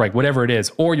plant, right? Whatever it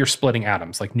is, or you're splitting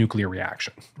atoms like nuclear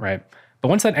reaction, right? But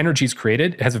once that energy is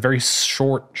created, it has a very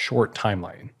short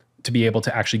timeline to be able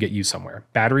to actually get used somewhere.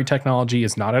 Battery technology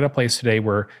is not at a place today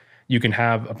where you can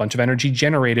have a bunch of energy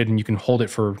generated and you can hold it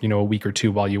for a week or two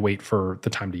while you wait for the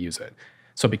time to use it.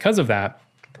 So because of that,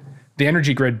 the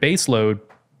energy grid base load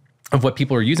of what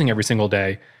people are using every single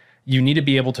day, you need to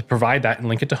be able to provide that and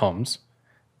link it to homes.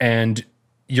 And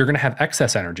you're going to have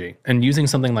excess energy. And using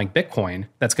something like Bitcoin,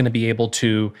 that's going to be able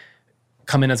to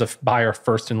come in as a buyer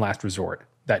first and last resort,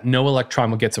 that no electron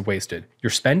will get wasted. You're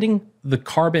spending the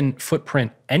carbon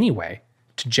footprint anyway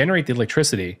to generate the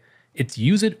electricity. It's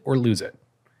use it or lose it.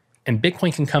 And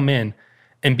Bitcoin can come in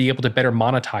and be able to better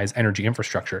monetize energy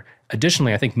infrastructure.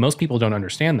 Additionally, I think most people don't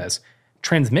understand this.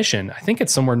 Transmission, I think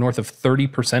it's somewhere north of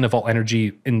 30% of all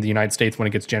energy in the United States when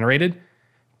it gets generated,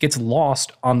 gets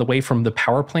lost on the way from the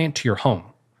power plant to your home.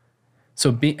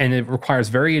 And it requires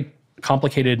very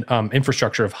complicated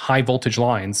infrastructure of high voltage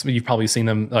lines. You've probably seen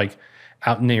them like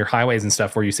out near highways and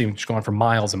stuff where you see them just going for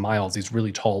miles and miles, these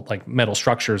really tall like metal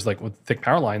structures like with thick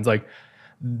power lines. Like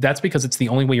that's because it's the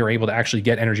only way you're able to actually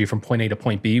get energy from point A to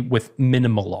point B with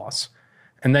minimal loss.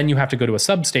 And then you have to go to a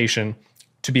substation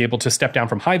to be able to step down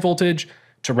from high voltage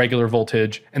to regular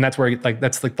voltage. And that's where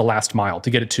that's the last mile to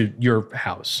get it to your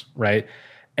house, right?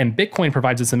 And Bitcoin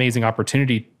provides this amazing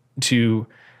opportunity to,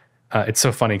 it's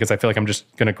so funny because I feel like I'm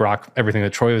just going to grok everything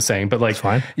that Troy was saying, but like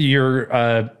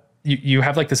you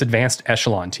have like this advanced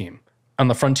echelon team on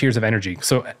the frontiers of energy.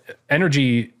 So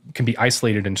energy can be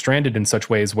isolated and stranded in such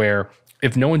ways where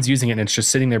if no one's using it and it's just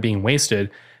sitting there being wasted,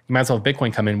 you might as well have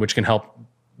Bitcoin come in, which can help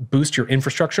boost your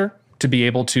infrastructure to be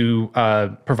able to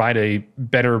provide a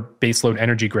better baseload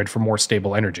energy grid for more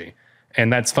stable energy.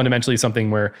 And that's fundamentally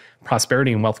something where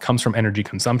prosperity and wealth comes from energy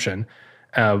consumption.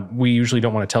 We usually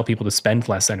don't want to tell people to spend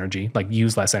less energy, like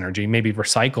use less energy, maybe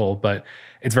recycle, but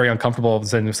it's very uncomfortable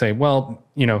to say, well,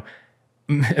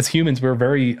 as humans, we're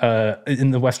very,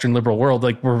 in the Western liberal world,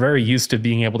 like we're very used to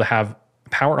being able to have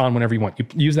power on whenever you want. You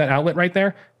use that outlet right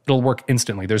there, it'll work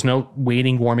instantly. There's no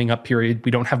waiting, warming up period.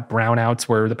 We don't have brownouts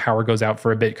where the power goes out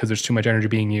for a bit because there's too much energy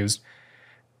being used.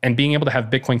 And being able to have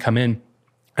Bitcoin come in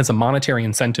as a monetary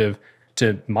incentive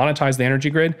to monetize the energy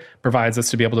grid provides us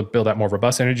to be able to build out more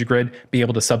robust energy grid, be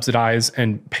able to subsidize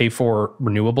and pay for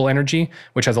renewable energy,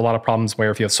 which has a lot of problems where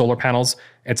if you have solar panels,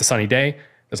 it's a sunny day,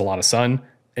 there's a lot of sun,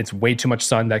 it's way too much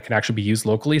sun that can actually be used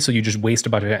locally, so you just waste a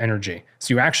bunch of energy.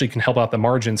 So you actually can help out the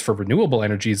margins for renewable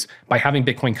energies by having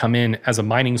Bitcoin come in as a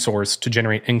mining source to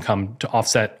generate income to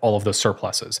offset all of those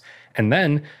surpluses. And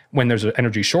then when there's an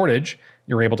energy shortage,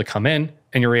 you're able to come in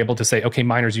and you're able to say, okay,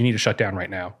 miners, you need to shut down right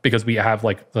now because we have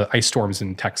like the ice storms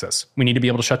in Texas. We need to be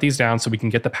able to shut these down so we can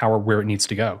get the power where it needs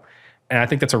to go. And I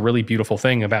think that's a really beautiful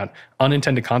thing about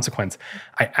unintended consequence.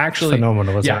 I actually,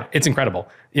 phenomenal, isn't yeah, it? it's incredible.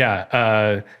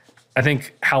 Yeah. I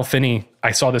think Hal Finney,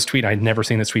 I saw this tweet. I'd never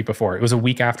seen this tweet before. It was a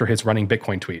week after his running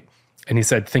Bitcoin tweet. And he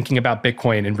said, thinking about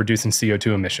Bitcoin and reducing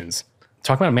CO2 emissions.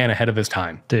 Talk about a man ahead of his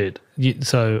time. Dude,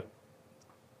 so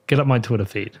get up my Twitter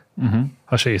feed.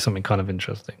 I'll show you something kind of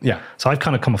interesting. Yeah. So I've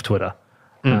kind of come off Twitter.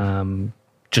 I'm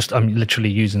literally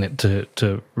using it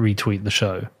to retweet the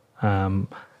show.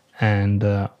 And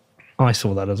I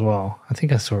saw that as well. I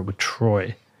think I saw it with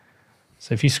Troy.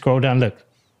 So if you scroll down, look,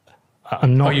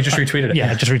 I'm not. Oh, you just retweeted it?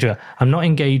 Yeah, I just retweeted it. I'm not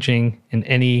engaging in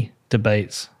any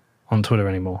debates on Twitter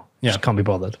anymore. Yeah. Just can't be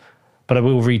bothered. But I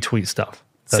will retweet stuff.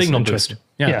 That's Signal interesting.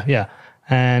 boost. Yeah.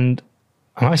 And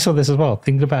I saw this as well,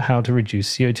 thinking about how to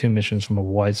reduce CO2 emissions from a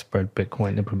widespread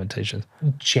Bitcoin implementation.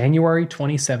 January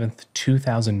 27th,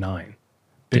 2009.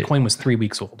 Bitcoin was 3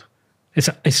 weeks old.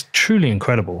 It's truly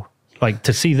incredible. Like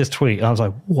to see this tweet, I was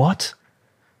like, what?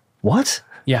 What?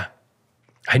 Yeah.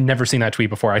 I'd never seen that tweet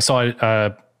before. I saw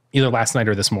it either last night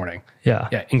or this morning. Yeah.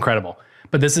 Yeah, incredible.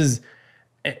 But this is,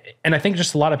 and I think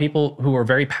just a lot of people who are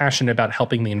very passionate about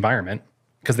helping the environment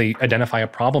because they identify a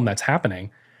problem that's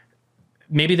happening,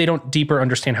 maybe they don't deeper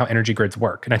understand how energy grids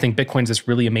work. And I think Bitcoin's this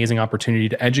really amazing opportunity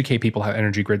to educate people how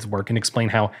energy grids work and explain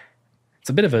how it's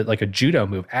a bit of a judo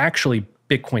move. Actually,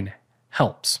 Bitcoin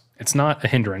helps. It's not a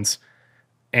hindrance.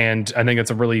 And I think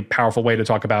it's a really powerful way to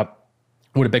talk about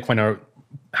what a Bitcoin or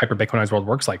hyper-Bitcoinized world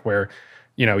works like, where,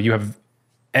 you have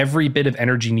every bit of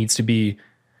energy needs to be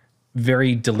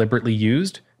very deliberately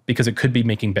used because it could be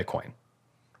making Bitcoin.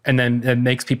 And then it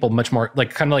makes people much more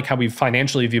kind of like how we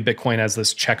financially view Bitcoin as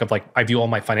this check of I view all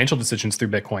my financial decisions through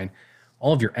Bitcoin.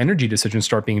 All of your energy decisions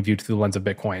start being viewed through the lens of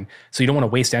Bitcoin. So you don't want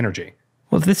to waste energy.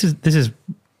 Well, this is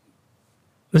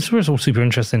where it's all super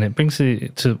interesting. It brings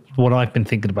it to what I've been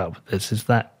thinking about with this is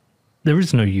that there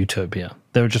is no utopia.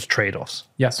 There are just trade-offs.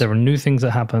 Yes. There are new things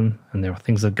that happen and there are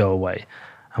things that go away.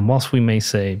 And whilst we may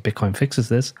say Bitcoin fixes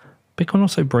this, Bitcoin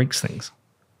also breaks things.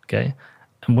 Okay.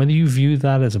 And whether you view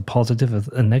that as a positive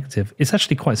or a negative, it's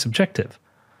actually quite subjective.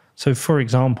 So, for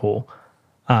example,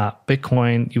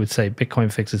 Bitcoin, you would say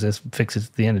Bitcoin fixes this, fixes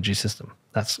the energy system.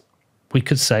 We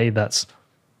could say that's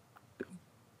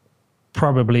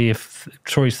probably, if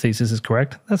Troy's thesis is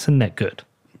correct, that's a net good.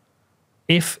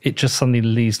 If it just suddenly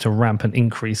leads to rampant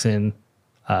increase in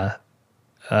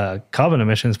carbon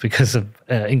emissions because of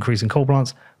increase in coal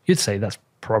plants, you'd say that's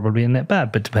probably a net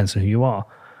bad, but it depends on who you are.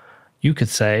 You could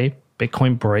say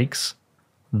Bitcoin breaks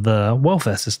the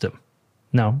welfare system.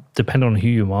 Now, depending on who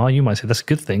you are, you might say that's a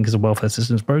good thing because the welfare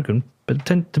system is broken, but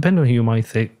depending on who you might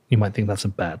think that's a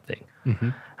bad thing. Mm-hmm.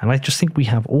 And I just think we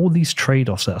have all these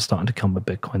trade-offs that are starting to come with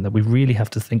Bitcoin that we really have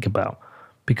to think about,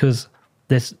 because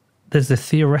there's the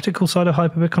theoretical side of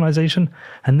hyper-Bitcoinization,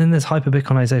 and then there's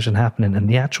hyper-Bitcoinization happening and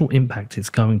the actual impact it's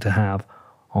going to have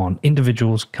on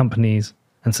individuals, companies,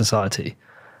 and society.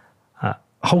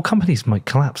 Whole companies might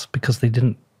collapse because they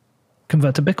didn't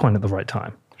convert to Bitcoin at the right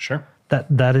time. Sure.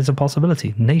 That is a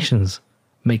possibility. Nations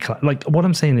may collapse. Like, what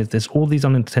I'm saying is there's all these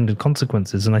unintended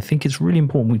consequences, and I think it's really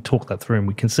important we talk that through and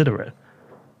we consider it.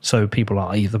 So people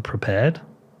are either prepared,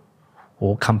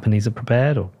 or companies are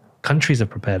prepared, or countries are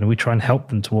prepared, and we try and help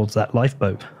them towards that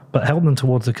lifeboat, but help them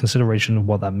towards the consideration of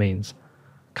what that means.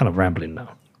 Kind of rambling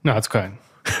now. No, it's good.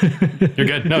 You're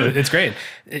good. No, it's great.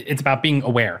 It's about being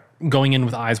aware, going in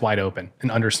with eyes wide open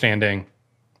and understanding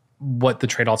what the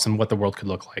trade-offs and what the world could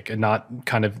look like, and not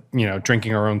kind of,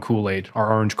 drinking our own Kool-Aid,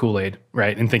 our orange Kool-Aid,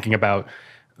 right? And thinking about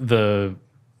those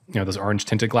orange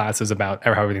tinted glasses about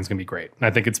how everything's going to be great. And I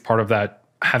think it's part of that.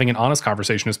 Having an honest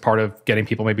conversation is part of getting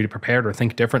people maybe to prepare or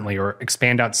think differently or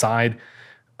expand outside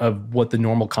of what the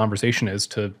normal conversation is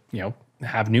to,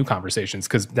 have new conversations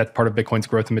because that's part of Bitcoin's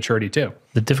growth and maturity too.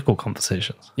 The difficult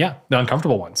conversations. Yeah, the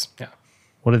uncomfortable ones. Yeah.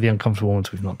 What are the uncomfortable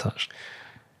ones we've not touched?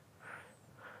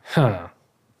 Huh.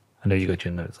 I know you got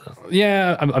your notes up.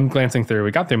 Yeah, I'm glancing through.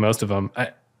 We got through most of them.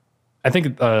 I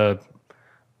think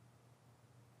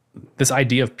this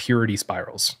idea of purity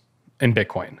spirals in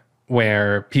Bitcoin,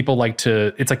 where people like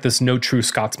to, it's like this no true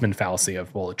Scotsman fallacy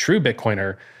of, well, a true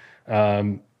Bitcoiner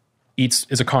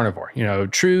is a carnivore.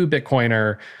 True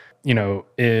Bitcoiner,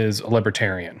 is a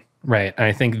libertarian, right? And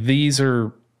I think these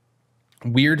are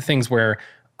weird things where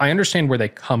I understand where they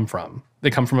come from. They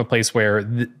come from a place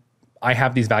where I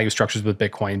have these value structures with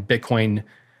Bitcoin. Bitcoin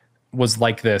was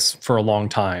like this for a long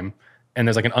time. And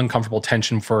there's like an uncomfortable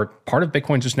tension for part of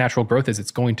Bitcoin's just natural growth is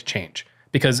it's going to change.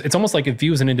 Because it's almost like if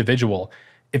you as an individual,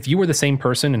 if you were the same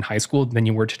person in high school than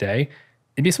you were today,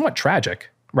 it'd be somewhat tragic,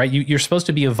 right? You're supposed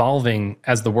to be evolving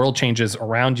as the world changes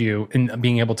around you and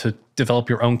being able to develop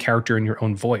your own character and your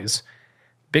own voice.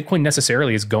 Bitcoin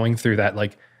necessarily is going through that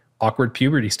like awkward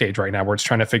puberty stage right now where it's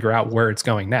trying to figure out where it's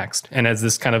going next. And as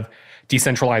this kind of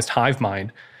decentralized hive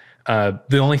mind,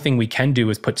 the only thing we can do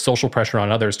is put social pressure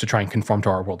on others to try and conform to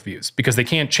our worldviews because they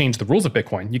can't change the rules of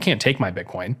Bitcoin. You can't take my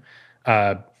Bitcoin.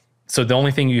 So the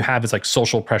only thing you have is like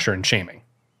social pressure and shaming,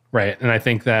 right? And I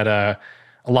think that a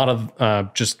lot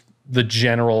of just the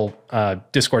general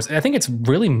discourse, and I think it's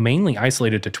really mainly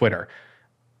isolated to Twitter.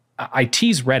 I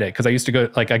tease Reddit because I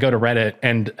go to Reddit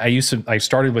and I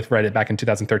started with Reddit back in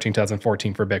 2013,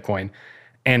 2014 for Bitcoin.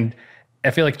 And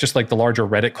I feel like just like the larger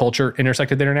Reddit culture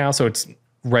intersected there now. So it's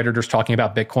Redditors talking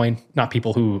about Bitcoin, not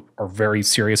people who are very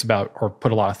serious about or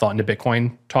put a lot of thought into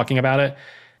Bitcoin talking about it.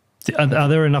 Are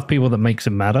there enough people that makes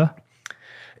it matter?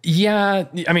 Yeah.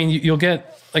 I mean, you'll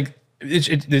get like,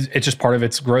 it's just part of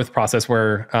its growth process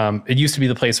where it used to be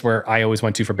the place where I always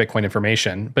went to for Bitcoin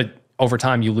information, but over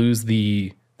time you lose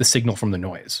the signal from the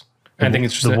noise. And I think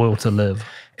it's just the will to live.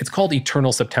 It's called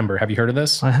Eternal September. Have you heard of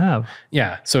this? I have.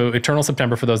 Yeah. So Eternal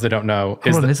September, for those that don't know,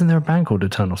 isn't there a band called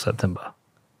Eternal September?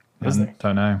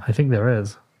 Don't know. I think there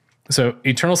is. So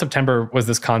Eternal September was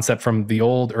this concept from the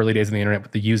old early days of the internet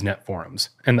with the Usenet forums.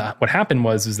 And what happened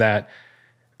was that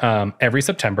every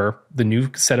September, the new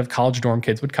set of college dorm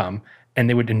kids would come and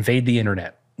they would invade the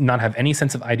internet, not have any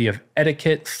sense of idea of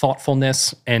etiquette,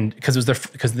 thoughtfulness, and because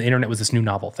the internet was this new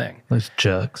novel thing. Those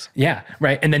jerks. Yeah,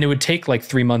 right. And then it would take like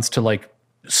 3 months to like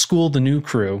school the new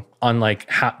crew on like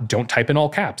how, don't type in all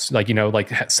caps, like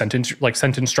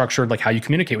sentence structure, like how you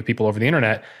communicate with people over the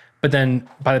internet. But then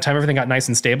by the time everything got nice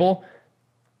and stable,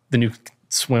 the new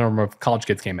swarm of college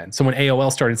kids came in. So when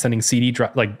AOL started sending CD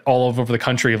like all over the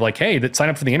country of like, hey, sign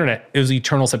up for the internet, it was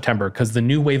Eternal September because the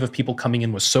new wave of people coming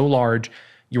in was so large,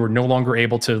 you were no longer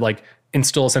able to like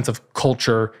instill a sense of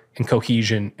culture and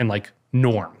cohesion and like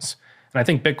norms. And I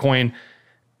think Bitcoin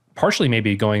partially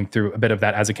maybe going through a bit of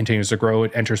that as it continues to grow,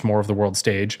 it enters more of the world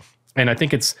stage. And I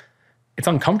think it's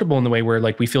uncomfortable in the way where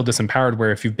like we feel disempowered,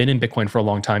 where if you've been in Bitcoin for a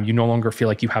long time, you no longer feel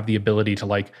like you have the ability to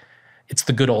like, it's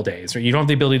the good old days, or you don't have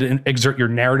the ability to exert your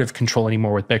narrative control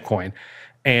anymore with Bitcoin.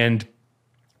 And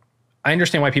I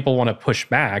understand why people want to push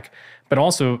back, but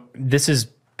also this is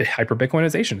hyper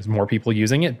Bitcoinization. There's more people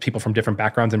using it, people from different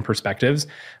backgrounds and perspectives.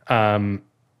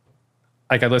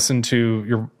 Like I listened to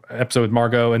your episode with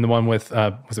Margot and the one with,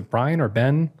 was it Brian or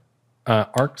Ben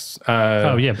Arks? Ben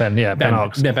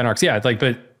Arks. Ben Arks. Yeah.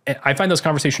 But I find those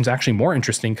conversations actually more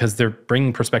interesting because they're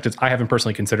bringing perspectives I haven't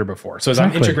personally considered before. So as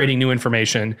I'm integrating new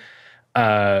information,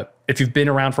 if you've been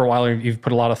around for a while or you've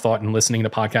put a lot of thought in listening to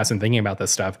podcasts and thinking about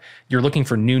this stuff, you're looking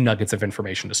for new nuggets of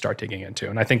information to start digging into.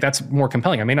 And I think that's more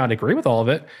compelling. I may not agree with all of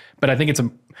it, but I think it's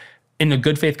in a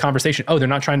good faith conversation. Oh, they're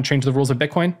not trying to change the rules of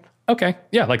Bitcoin? Okay.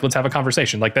 Yeah. Like, let's have a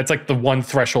conversation. Like, that's like the one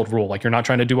threshold rule. Like, you're not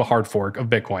trying to do a hard fork of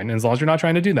Bitcoin. And as long as you're not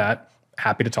trying to do that,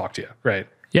 happy to talk to you. Right.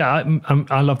 Yeah.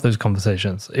 I love those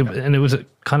conversations. And it was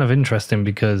kind of interesting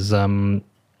because when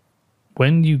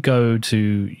you go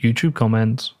to YouTube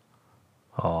comments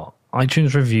or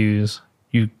iTunes reviews,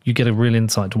 you get a real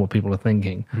insight to what people are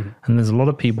thinking. Mm-hmm. And there's a lot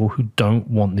of people who don't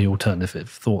want the alternative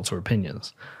thoughts or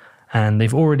opinions. And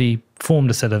they've already formed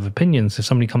a set of opinions. If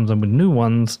somebody comes in with new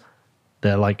ones,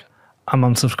 they're like, I'm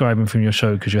unsubscribing from your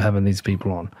show because you're having these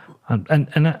people on.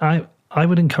 And I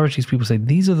would encourage these people to say,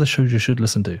 these are the shows you should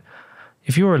listen to.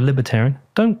 If you're a libertarian,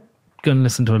 don't go and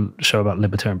listen to a show about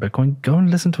libertarian Bitcoin. Go and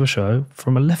listen to a show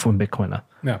from a left-wing Bitcoiner.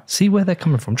 Yeah. See where they're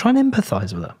coming from. Try and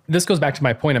empathize with them. This goes back to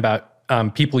my point about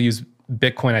people use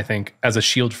Bitcoin, I think, as a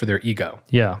shield for their ego.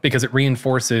 Yeah. Because it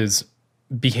reinforces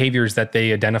behaviors that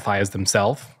they identify as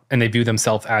themselves and they view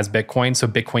themselves as Bitcoin. So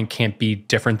Bitcoin can't be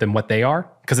different than what they are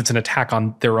because it's an attack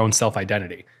on their own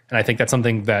self-identity. And I think that's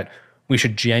something that we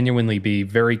should genuinely be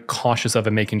very cautious of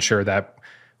and making sure that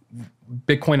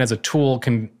Bitcoin as a tool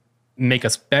can make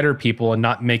us better people and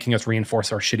not making us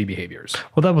reinforce our shitty behaviors.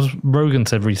 Well, that was Rogan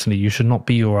said recently, you should not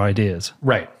be your ideas.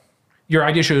 Right. Your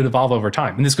idea should evolve over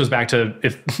time. And this goes back to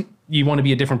if you want to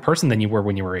be a different person than you were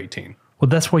when you were 18. Well,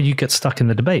 that's why you get stuck in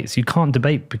the debates. You can't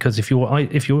debate because if your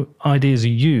ideas are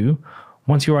you,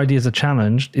 once your ideas are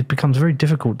challenged, it becomes very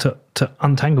difficult to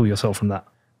untangle yourself from that.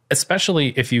 Especially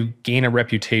if you gain a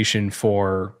reputation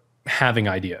for having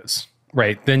ideas,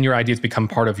 right? Then your ideas become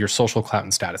part of your social clout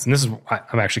and status. And this is,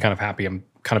 I'm actually kind of happy I'm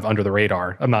kind of under the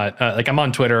radar. I'm not, I'm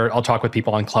on Twitter. I'll talk with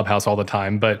people on Clubhouse all the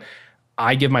time, but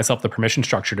I give myself the permission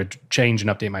structure to change and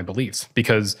update my beliefs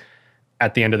because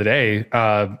at the end of the day,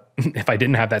 if I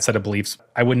didn't have that set of beliefs,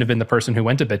 I wouldn't have been the person who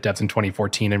went to BitDevs in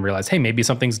 2014 and realized, hey, maybe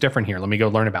something's different here. Let me go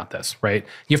learn about this, right?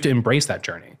 You have to embrace that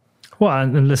journey. Well,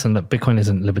 and listen, look, Bitcoin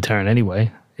isn't libertarian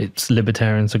anyway. It's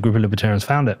libertarians, a group of libertarians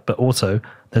found it, but also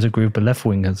there's a group of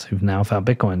left-wingers who've now found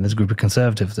Bitcoin. There's a group of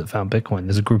conservatives that found Bitcoin.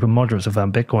 There's a group of moderates that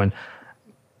found Bitcoin,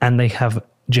 and they have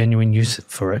genuine use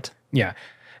for it. Yeah.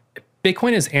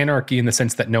 Bitcoin is anarchy in the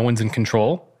sense that no one's in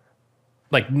control.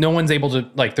 Like no one's able to,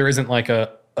 like there isn't like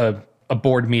a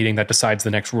board meeting that decides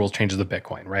the next rules changes of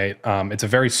Bitcoin, right? It's a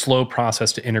very slow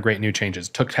process to integrate new changes.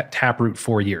 It took Taproot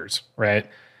 4 years, right?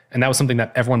 And that was something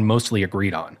that everyone mostly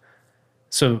agreed on.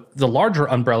 So the larger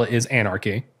umbrella is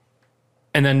anarchy.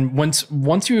 And then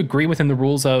once you agree within the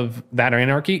rules of that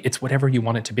anarchy, it's whatever you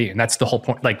want it to be. And that's the whole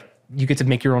point. Like you get to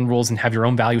make your own rules and have your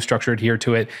own value structure adhere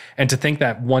to it. And to think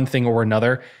that one thing or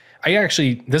another, this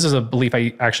is a belief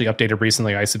I actually updated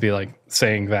recently. I used to be like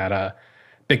saying that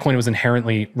Bitcoin was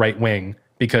inherently right wing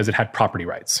because it had property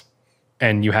rights.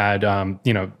 And you had,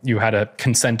 you had a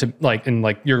consent to like in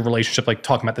like your relationship, like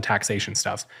talking about the taxation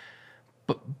stuff.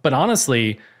 But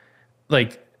honestly,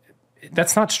 like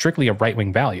that's not strictly a right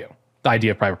wing value. The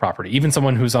idea of private property. Even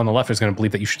someone who's on the left is going to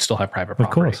believe that you should still have private property.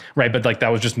 Of course. Right. But like that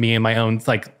was just me and my own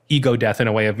like ego death in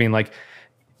a way of being like,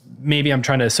 maybe I'm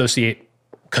trying to associate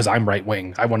because I'm right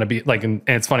wing. I want to be like, and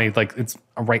it's funny, like it's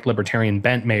a right libertarian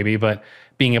bent maybe, but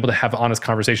being able to have an honest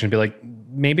conversation and be like,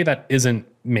 maybe that isn't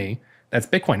me. That's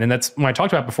Bitcoin. And that's when I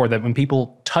talked about before that when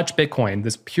people touch Bitcoin,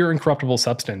 this pure incorruptible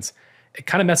substance, it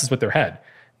kind of messes with their head.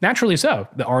 Naturally so.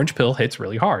 The orange pill hits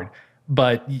really hard.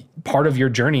 But part of your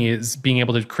journey is being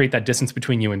able to create that distance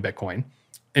between you and Bitcoin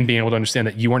and being able to understand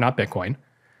that you are not Bitcoin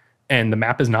and the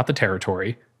map is not the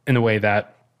territory in the way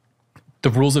that the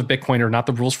rules of Bitcoin are not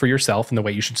the rules for yourself and the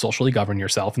way you should socially govern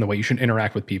yourself and the way you should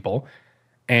interact with people.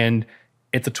 And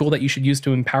it's a tool that you should use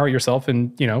to empower yourself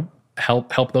and,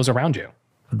 help those around you.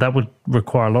 That would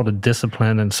require a lot of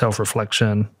discipline and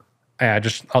self-reflection. I'll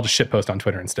just shitpost on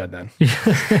Twitter instead then.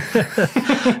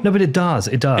 No, but it does.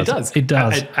 It does. It does. It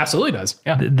does. It absolutely does.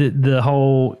 Yeah. The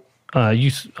whole I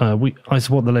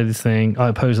support the latest thing. I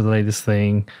oppose the latest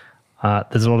thing.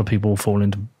 There's a lot of people fall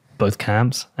into both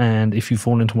camps, and if you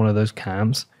fall into one of those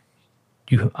camps,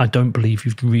 I don't believe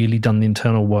you've really done the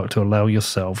internal work to allow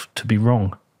yourself to be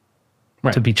wrong,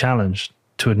 right. To be challenged,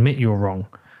 to admit you're wrong.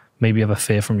 Maybe you have a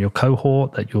fear from your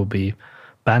cohort that you'll be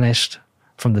banished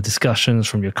from the discussions,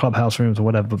 from your clubhouse rooms or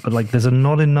whatever. But like, there's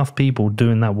not enough people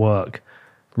doing that work,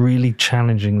 really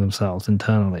challenging themselves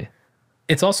internally.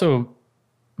 It's also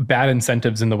bad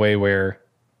incentives in the way where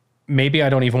maybe I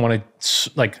don't even want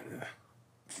to, like,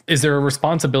 is there a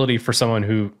responsibility for someone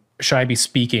who, should I be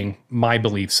speaking my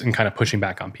beliefs and kind of pushing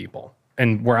back on people?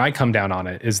 And where I come down on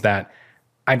it is that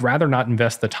I'd rather not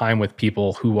invest the time with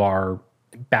people who are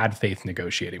bad faith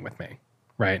negotiating with me,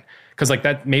 right? Because like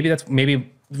that, maybe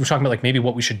we're talking about like maybe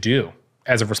what we should do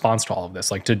as a response to all of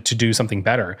this, like to do something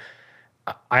better.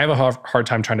 I have a hard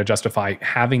time trying to justify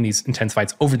having these intense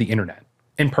fights over the internet.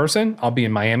 In person, I'll be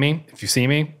in Miami. If you see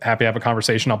me, happy to have a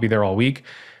conversation. I'll be there all week.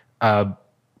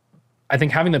 I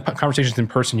think having the conversations in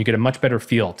person, you get a much better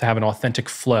feel to have an authentic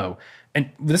flow. And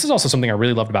this is also something I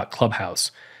really loved about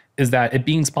Clubhouse, is that it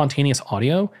being spontaneous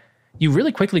audio, you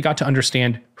really quickly got to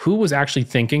understand who was actually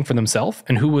thinking for themselves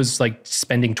and who was like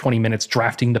spending 20 minutes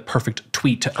drafting the perfect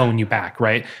tweet to own you back,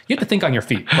 right? You have to think on your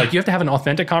feet. Like you have to have an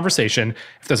authentic conversation.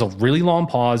 If there's a really long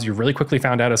pause, you're really quickly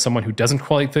found out as someone who doesn't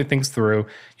quite think things through.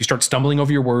 You start stumbling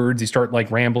over your words. You start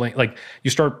like rambling, like you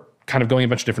start kind of going a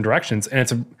bunch of different directions.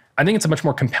 And I think it's a much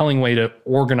more compelling way to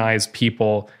organize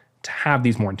people to have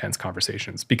these more intense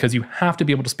conversations because you have to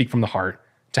be able to speak from the heart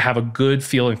to have a good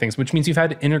feeling things, which means you've had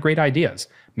to integrate ideas,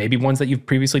 maybe ones that you've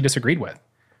previously disagreed with,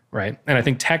 right? And I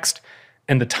think text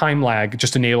and the time lag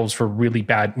just enables for really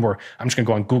bad, where I'm just gonna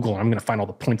go on Google and I'm gonna find all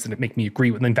the points that make me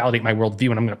agree with and then validate my worldview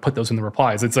and I'm gonna put those in the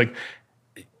replies. It's like,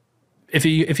 if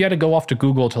you had to go off to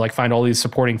Google to like find all these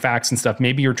supporting facts and stuff,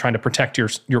 maybe you're trying to protect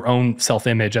your own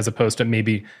self-image as opposed to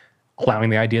maybe allowing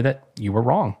the idea that you were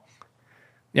wrong.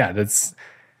 Yeah,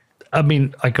 I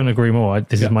mean, I couldn't agree more.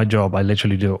 This Yeah. is my job. I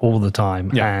literally do it all the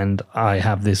time. Yeah. And I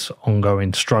have this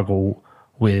ongoing struggle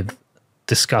with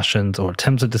discussions or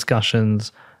attempts at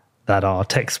discussions that are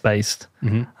text-based.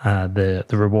 The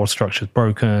reward structure is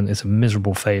broken. It's a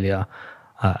miserable failure.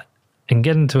 And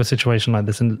get into a situation like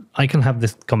this, and I can have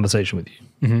this conversation with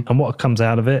you. And what comes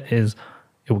out of it is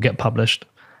it will get published,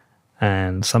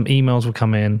 and some emails will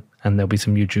come in, and there'll be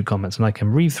some YouTube comments, and I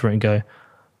can read through it and go,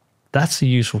 that's a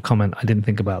useful comment. I didn't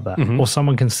think about that. Or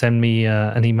someone can send me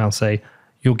an email, say,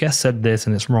 your guest said this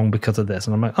and it's wrong because of this.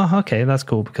 And I'm like, oh, okay, that's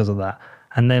cool because of that.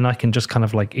 And then I can just kind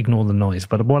of like ignore the noise.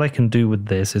 But what I can do with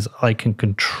this is I can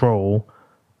control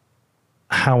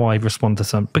how I respond to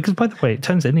some, because by the way, it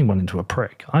turns anyone into a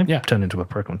prick. I turn into a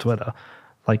prick on Twitter.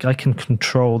 Like I can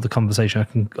control the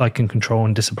conversation. I can control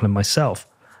and discipline myself.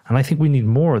 And I think we need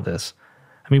more of this.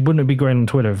 I mean, wouldn't it be great on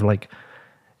Twitter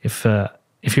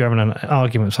if you're having an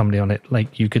argument with somebody on it,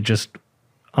 like you could just,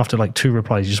 after like 2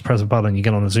 replies, you just press a button, you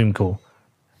get on a Zoom call.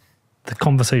 The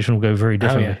conversation will go very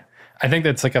differently. I think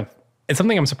that's it's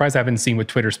something I'm surprised I haven't seen with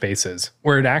Twitter Spaces,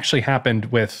 where it actually happened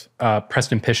with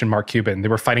Preston Pysh and Mark Cuban. They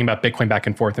were fighting about Bitcoin back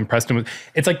and forth, and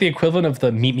it's like the equivalent of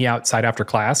the meet me outside after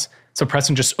class. So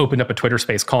Preston just opened up a Twitter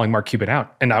space calling Mark Cuban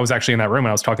out. And I was actually in that room and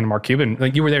I was talking to Mark Cuban.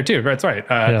 Like, you were there too, right? That's right.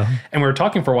 And we were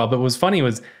talking for a while, but what was funny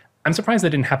was I'm surprised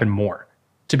that didn't happen more.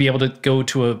 To be able to go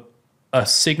to a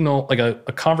signal, like a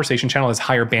conversation channel that's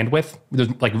higher bandwidth, there's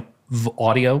like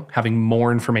audio, having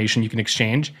more information you can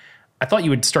exchange. I thought you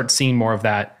would start seeing more of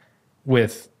that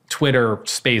with Twitter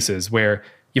Spaces, where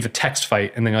you have a text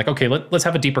fight and then you're like, okay, let's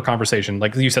have a deeper conversation.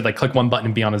 Like you said, like click one button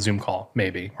and be on a Zoom call,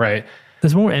 maybe, right?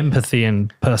 There's more empathy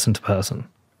in person to person.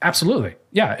 Absolutely.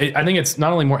 Yeah. I think it's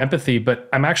not only more empathy, but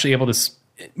I'm actually able to,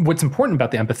 what's important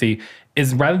about the empathy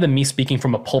is rather than me speaking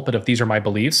from a pulpit of these are my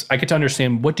beliefs, I get to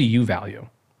understand what do you value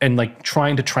and like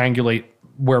trying to triangulate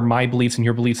where my beliefs and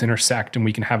your beliefs intersect and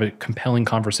we can have a compelling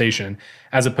conversation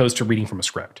as opposed to reading from a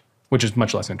script, which is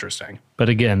much less interesting. But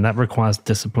again, that requires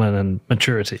discipline and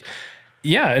maturity.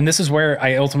 Yeah. And this is where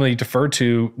I ultimately defer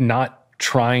to not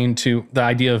trying to, the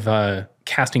idea of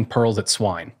casting pearls at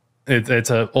swine. It's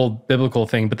an old biblical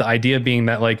thing, but the idea being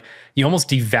that like you almost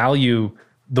devalue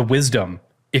the wisdom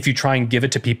if you try and give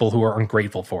it to people who are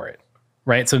ungrateful for it,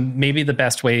 right? So maybe the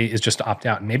best way is just to opt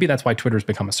out. And maybe that's why Twitter's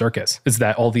become a circus, is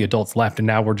that all the adults left and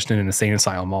now we're just in an insane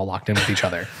asylum all locked in with each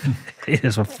other. It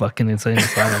is a fucking insane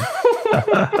asylum.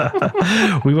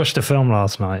 We watched a film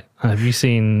last night. Have you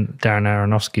seen Darren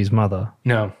Aronofsky's Mother?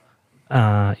 No.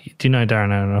 Do you know who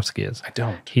Darren Aronofsky is? I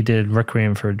don't. He did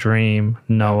Requiem for a Dream,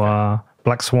 Noah,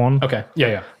 Black Swan. Okay.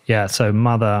 Yeah. Yeah, so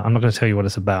Mother, I'm not going to tell you what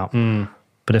it's about.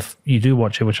 But if you do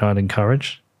watch it, which I'd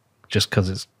encourage, just because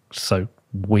it's so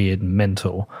weird and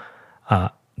mental,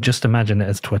 just imagine it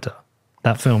as Twitter.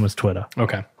 That film is Twitter.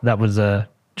 Okay. That was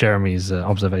Jeremy's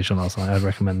observation last night. I'd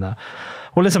recommend that.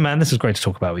 Well, listen, man, this is great to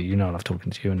talk about with you. You know I love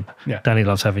talking to you. And Danny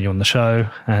loves having you on the show.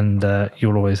 And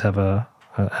you'll always have a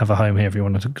home here if you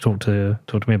want to talk to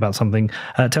me about something.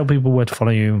 Tell people where to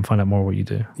follow you and find out more what you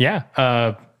do.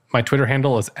 Yeah. My Twitter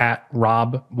handle is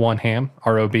 @Rob1Ham,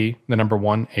 ROB, the number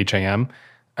 1, HAM.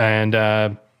 And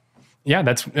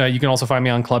that's you can also find me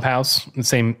on Clubhouse, the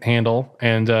same handle,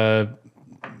 and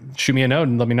shoot me a note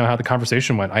and let me know how the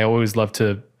conversation went. I always love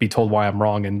to be told why I'm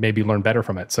wrong and maybe learn better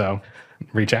from it. So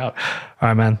reach out. All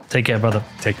right, man. Take care, brother.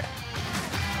 Take care.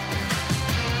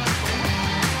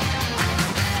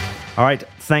 All right,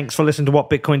 thanks for listening to What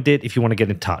Bitcoin Did. If you want to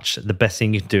get in touch, the best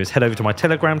thing you can do is head over to my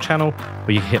Telegram channel,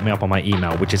 or you can hit me up on my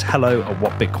email, which is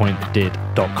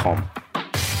hello@whatbitcoindid.com.